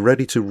 We should be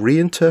ready to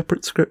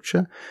reinterpret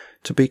Scripture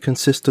to be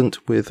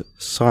consistent with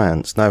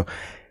science. Now,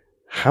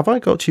 have I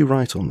got you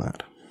right on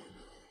that?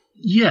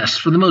 Yes,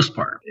 for the most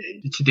part,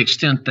 to the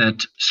extent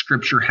that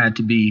Scripture had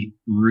to be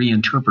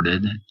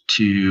reinterpreted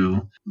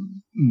to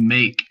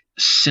make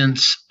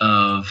sense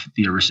of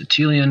the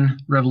Aristotelian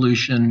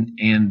revolution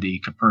and the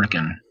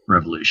Copernican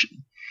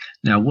revolution.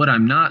 Now, what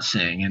I'm not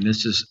saying, and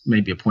this is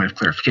maybe a point of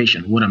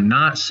clarification, what I'm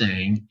not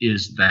saying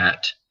is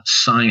that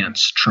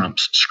science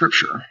trumps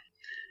Scripture.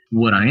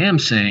 What I am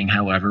saying,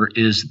 however,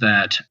 is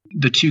that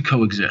the two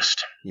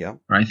coexist. Yeah.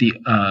 Right?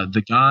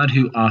 The God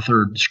who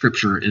authored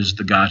Scripture is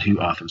the God who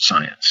authored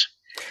science.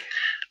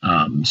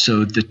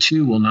 So the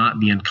two will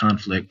not be in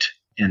conflict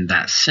in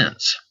that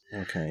sense.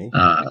 Okay.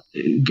 God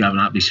will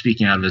not be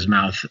speaking out of his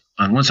mouth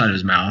on one side of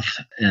his mouth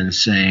and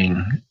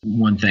saying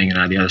one thing, and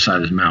on the other side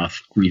of his mouth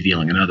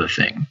revealing another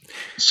thing.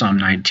 Psalm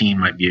 19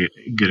 might be a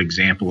good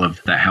example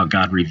of that, how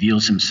God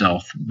reveals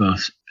himself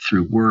both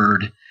through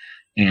word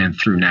and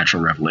through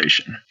natural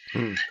revelation.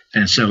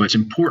 And so it's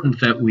important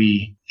that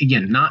we,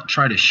 again, not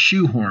try to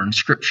shoehorn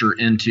Scripture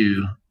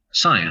into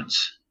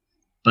science,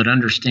 but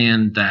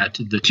understand that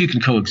the two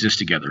can coexist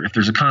together. If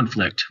there's a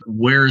conflict,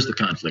 where is the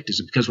conflict? Is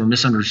it because we're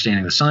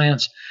misunderstanding the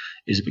science?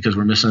 Is it because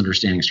we're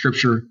misunderstanding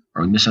Scripture?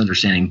 Are we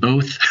misunderstanding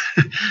both?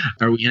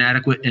 Are we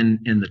inadequate in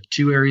the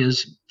two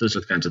areas? Those are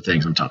the kinds of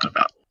things I'm talking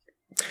about.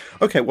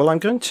 Okay, well, I'm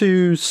going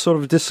to sort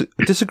of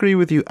disagree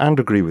with you and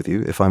agree with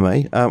you, if I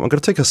may. I'm going to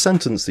take a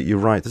sentence that you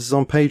write. This is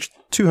on page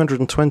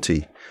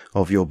 220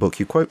 of your book.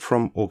 You quote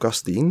from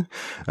Augustine,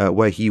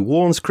 where he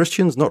warns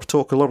Christians not to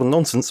talk a lot of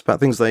nonsense about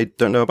things they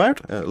don't know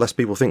about, lest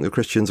people think that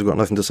Christians have got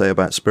nothing to say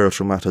about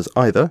spiritual matters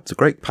either. It's a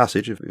great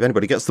passage. If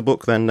anybody gets the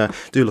book, then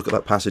do look at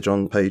that passage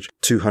on page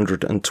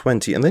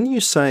 220. And then you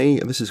say,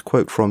 and this is a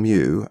quote from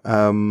you,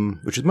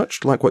 which is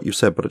much like what you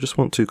said, but I just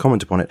want to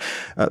comment upon it.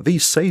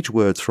 These sage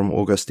words from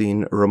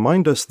Augustine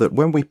remind us that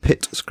when we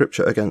pit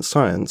Scripture against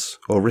science,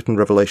 or written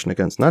revelation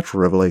against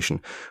natural revelation,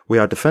 we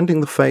are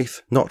defending the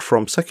faith not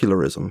from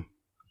secularism,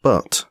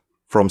 but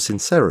from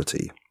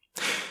sincerity.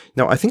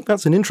 Now, I think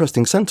that's an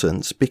interesting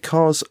sentence,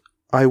 because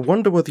I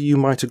wonder whether you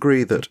might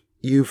agree that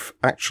you've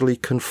actually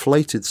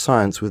conflated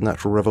science with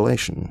natural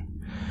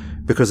revelation.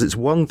 Because it's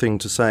one thing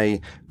to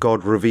say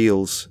God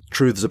reveals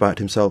truths about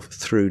himself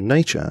through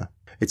nature.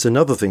 It's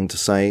another thing to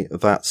say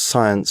that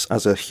science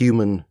as a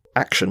human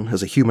action,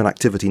 as a human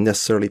activity,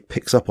 necessarily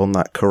picks up on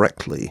that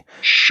correctly.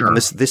 Sure. And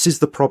this is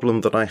the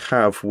problem that I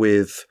have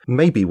with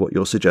maybe what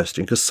you're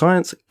suggesting, because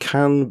science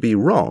can be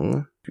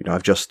wrong.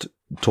 I've just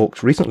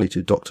talked recently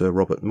to Dr.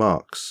 Robert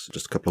Marks,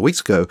 just a couple of weeks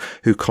ago,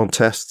 who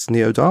contests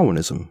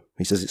neo-Darwinism.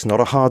 He says it's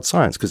not a hard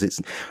science because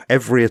it's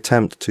every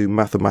attempt to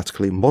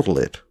mathematically model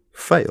it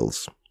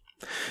fails.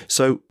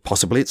 So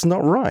possibly it's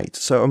not right.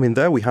 So, I mean,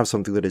 there we have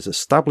something that is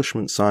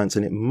establishment science,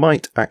 and it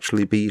might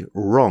actually be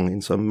wrong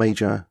in some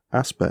major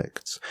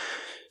aspects.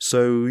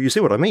 So you see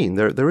what I mean?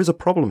 There is a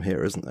problem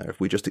here, isn't there? If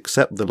we just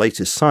accept the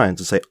latest science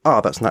and say,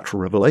 that's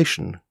natural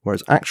revelation,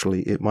 whereas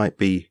actually it might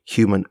be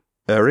human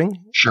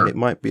erring. Sure. And it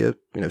might be a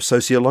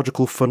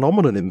sociological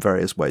phenomenon in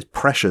various ways,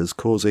 pressures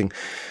causing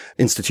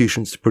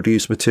institutions to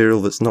produce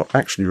material that's not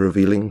actually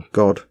revealing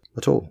God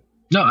at all.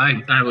 No,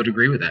 I would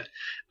agree with that.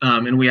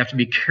 And we have to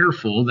be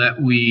careful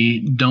that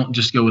we don't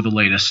just go with the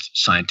latest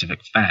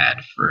scientific fad.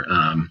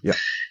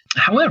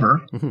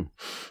 However,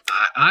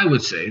 I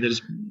would say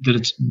that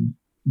it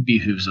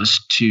behooves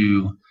us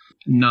to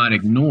not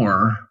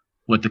ignore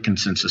what the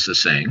consensus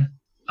is saying,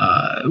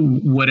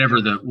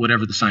 whatever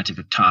the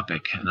scientific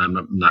topic. And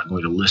I'm not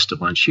going to list a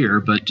bunch here,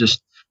 but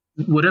just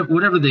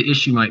whatever the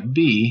issue might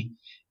be,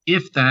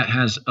 if that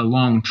has a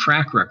long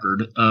track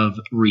record of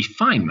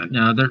refinement.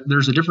 Now,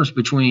 there's a difference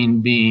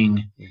between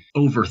being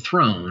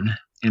overthrown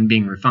and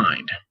being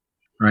refined,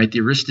 right? The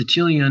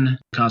Aristotelian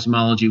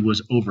cosmology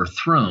was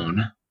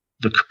overthrown.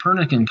 The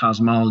Copernican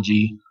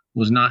cosmology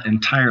was not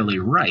entirely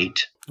right,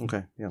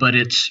 but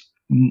it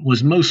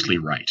was mostly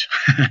right,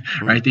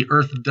 right? The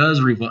Earth does,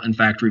 in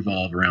fact,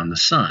 revolve around the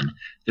sun.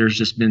 There's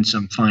just been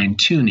some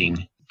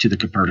fine-tuning to the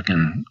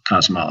Copernican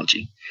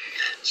cosmology.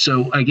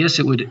 So I guess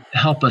it would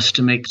help us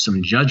to make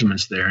some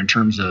judgments there in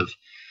terms of,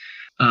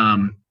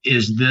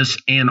 is this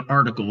an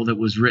article that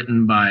was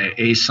written by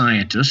a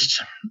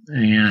scientist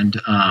and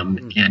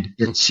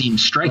it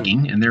seems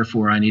striking, and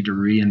therefore I need to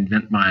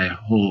reinvent my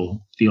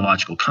whole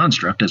theological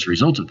construct as a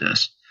result of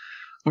this?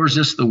 Or is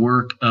this the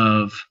work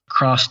of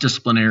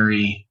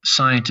cross-disciplinary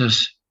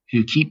scientists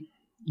who keep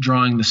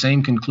drawing the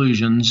same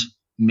conclusions,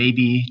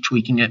 maybe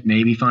tweaking it,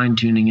 maybe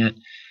fine-tuning it,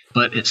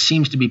 but it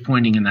seems to be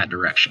pointing in that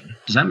direction?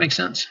 Does that make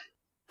sense?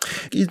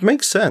 It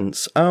makes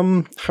sense.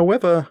 However,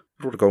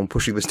 I don't want to go on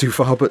pushing this too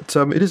far, but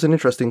it is an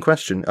interesting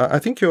question. I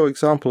think your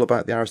example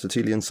about the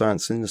Aristotelian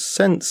science, in a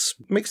sense,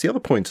 makes the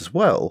other point as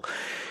well,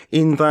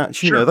 in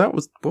that, you know, that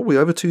was,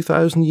 over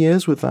 2,000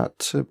 years with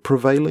that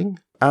prevailing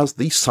as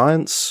the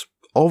science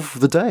of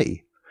the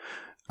day.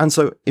 And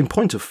so, in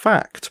point of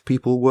fact,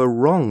 people were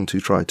wrong to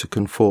try to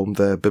conform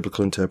their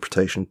biblical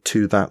interpretation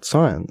to that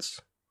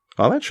science.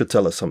 Well, that should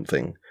tell us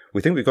something.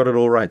 We think we've got it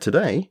all right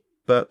today,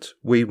 but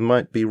we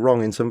might be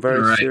wrong in some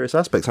very serious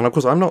aspects. And of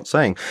course, I'm not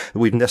saying that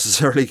we've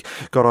necessarily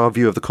got our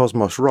view of the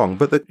cosmos wrong,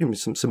 but there are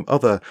some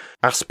other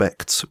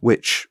aspects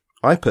which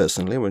I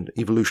personally, when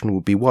evolution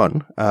would be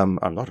one, I'm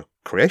not a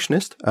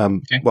creationist.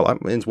 Well,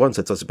 in one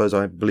sense, I suppose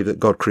I believe that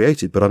God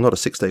created, but I'm not a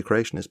six-day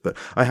creationist. But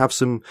I have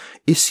some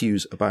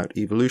issues about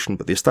evolution.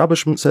 But the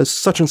establishment says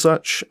such and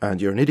such,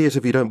 and you're an idiot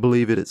if you don't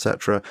believe it,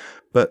 etc.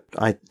 But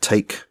I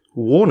take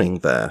warning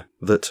there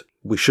that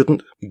we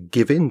shouldn't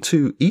give in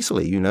too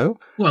easily, you know?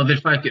 Well,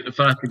 if I could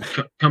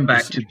come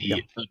back to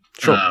the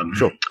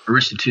sure.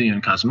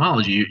 Aristotelian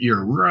cosmology,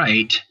 you're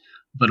right.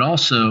 But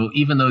also,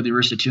 even though the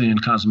Aristotelian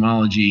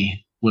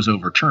cosmology was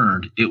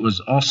overturned, it was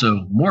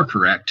also more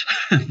correct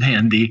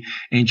than the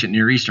ancient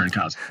Near Eastern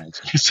cosmology.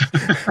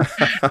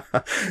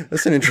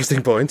 That's an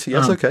interesting point.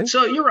 Yes, okay.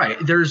 So you're right.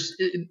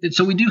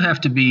 So we do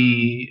have to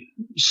be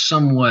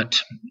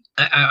somewhat,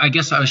 I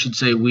guess I should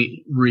say,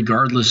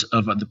 regardless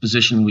of the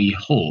position we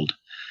hold,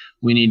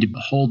 we need to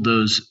hold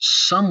those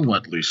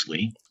somewhat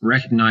loosely,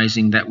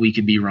 recognizing that we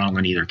could be wrong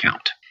on either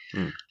count.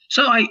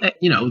 So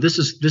this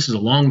is a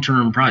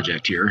long-term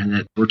project here, and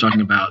that we're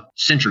talking about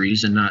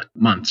centuries and not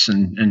months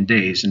and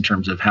days in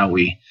terms of how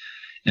we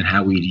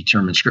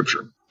determine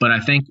Scripture. But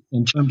I think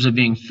in terms of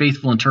being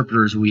faithful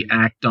interpreters, we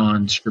act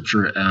on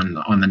Scripture and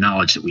on the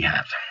knowledge that we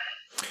have.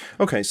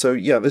 Okay, so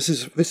yeah, this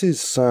is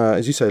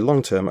as you say,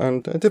 long-term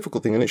and a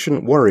difficult thing, and it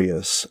shouldn't worry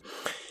us.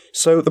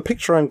 So the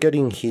picture I'm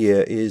getting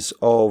here is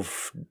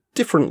of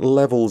different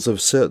levels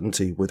of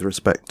certainty with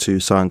respect to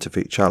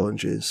scientific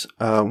challenges.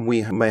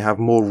 We may have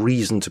more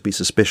reason to be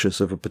suspicious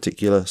of a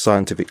particular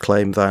scientific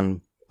claim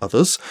than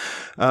others.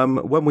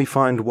 When we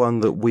find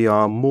one that we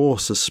are more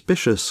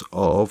suspicious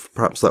of,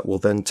 perhaps that will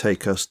then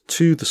take us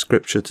to the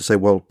Scripture to say,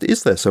 well,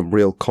 is there some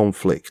real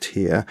conflict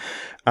here?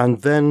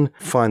 And then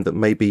find that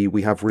maybe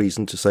we have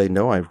reason to say,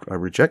 no, I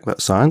reject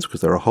that science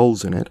because there are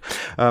holes in it.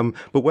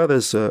 But where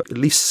there's, at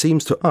least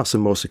seems to us, a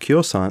more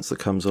secure science that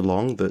comes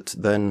along that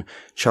then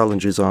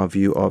challenges our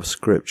view of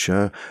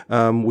Scripture,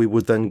 we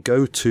would then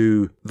go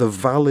to the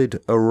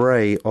valid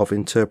array of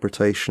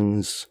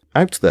interpretations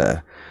out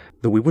there.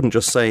 That we wouldn't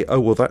just say, oh,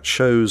 well, that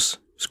shows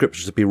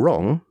Scripture to be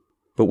wrong,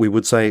 but we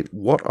would say,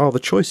 what are the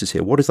choices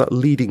here? What is that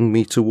leading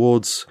me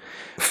towards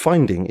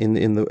finding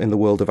in the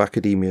world of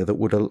academia that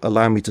would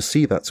allow me to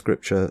see that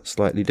Scripture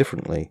slightly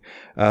differently?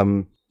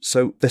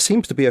 So there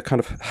seems to be a kind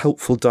of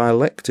helpful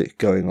dialectic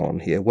going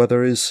on here, where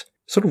there is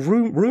sort of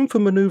room for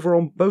maneuver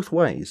on both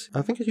ways.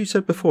 I think, as you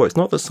said before, it's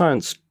not that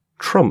science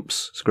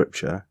trumps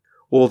Scripture,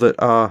 or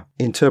that our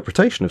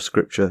interpretation of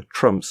Scripture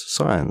trumps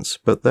science,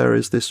 but there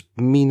is this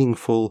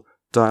meaningful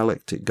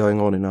dialectic going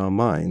on in our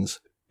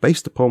minds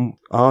based upon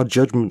our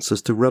judgments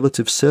as to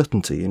relative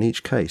certainty in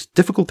each case.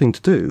 Difficult thing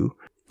to do.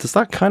 Does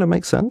that kind of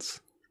make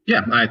sense?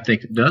 Yeah, I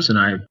think it does, and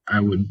I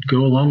would go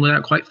along with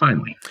that quite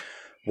finely.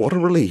 What a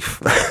relief.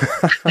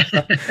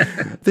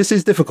 This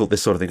is difficult,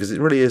 this sort of thing, because it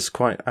really is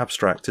quite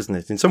abstract, isn't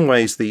it? In some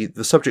ways, the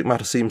subject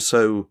matter seems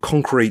so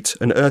concrete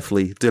and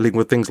earthly, dealing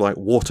with things like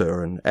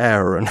water and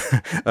air and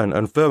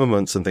and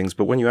firmaments and things.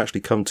 But when you actually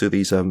come to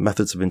these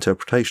methods of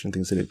interpretation and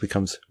things, then it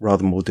becomes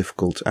rather more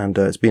difficult. And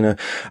it's been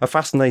a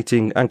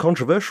fascinating and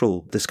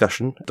controversial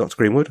discussion, Dr.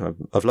 Greenwood.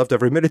 I've loved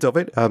every minute of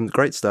it.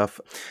 Great stuff.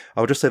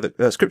 I'll just say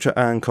that Scripture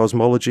and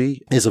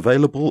Cosmology is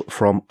available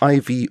from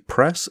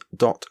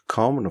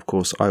ivpress.com. And of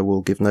course, I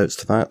will give notes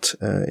to that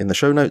in the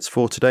show notes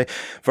for today.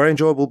 Very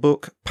enjoyable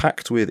book,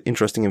 packed with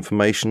interesting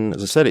information.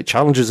 As I said, it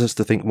challenges us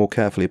to think more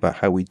carefully about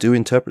how we do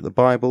interpret the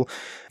Bible,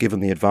 given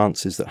the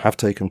advances that have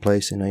taken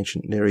place in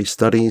ancient Near East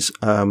studies.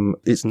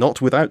 It's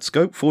not without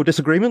scope for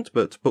disagreement,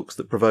 but books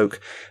that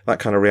provoke that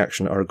kind of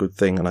reaction are a good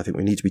thing, and I think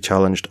we need to be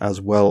challenged as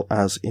well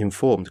as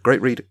informed.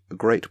 Great read,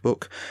 great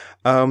book.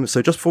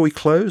 So just before we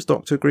close,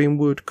 Dr.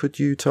 Greenwood, could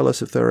you tell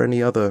us if there are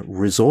any other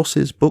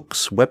resources,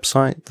 books,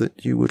 website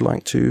that you would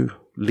like to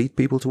lead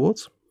people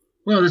towards?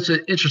 Well, it's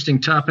an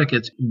interesting topic.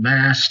 It's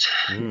vast.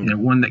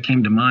 One that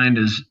came to mind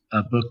is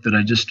a book that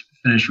I just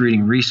finished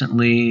reading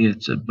recently.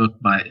 It's a book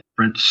by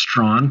Brent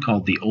Strawn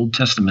called The Old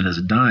Testament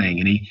is Dying,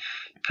 and he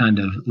kind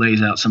of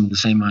lays out some of the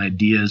same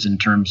ideas in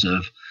terms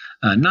of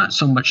not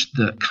so much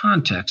the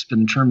context, but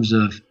in terms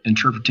of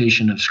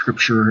interpretation of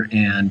Scripture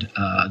and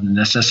the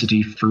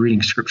necessity for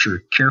reading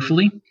Scripture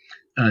carefully.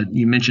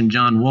 You mentioned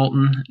John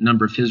Walton. A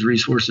number of his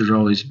resources are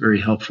always very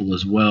helpful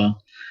as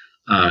well.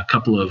 A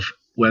couple of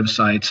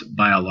websites,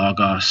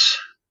 BioLogos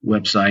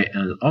website,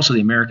 and also the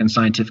American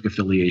Scientific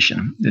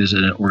Affiliation is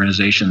an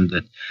organization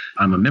that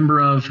I'm a member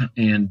of,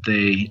 and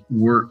they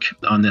work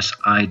on this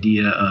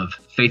idea of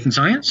faith and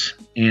science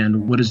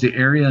and what is the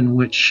area in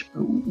which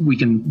we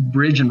can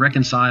bridge and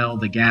reconcile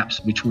the gaps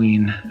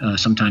between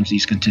sometimes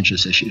these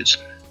contentious issues.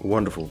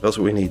 Wonderful. That's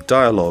what we need.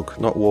 Dialogue,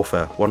 not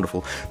warfare.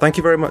 Wonderful. Thank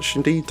you very much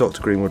indeed,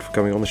 Dr. Greenwood, for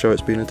coming on the show.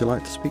 It's been a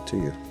delight to speak to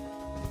you.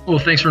 Well,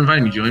 thanks for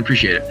inviting me, Julian.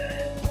 Appreciate it.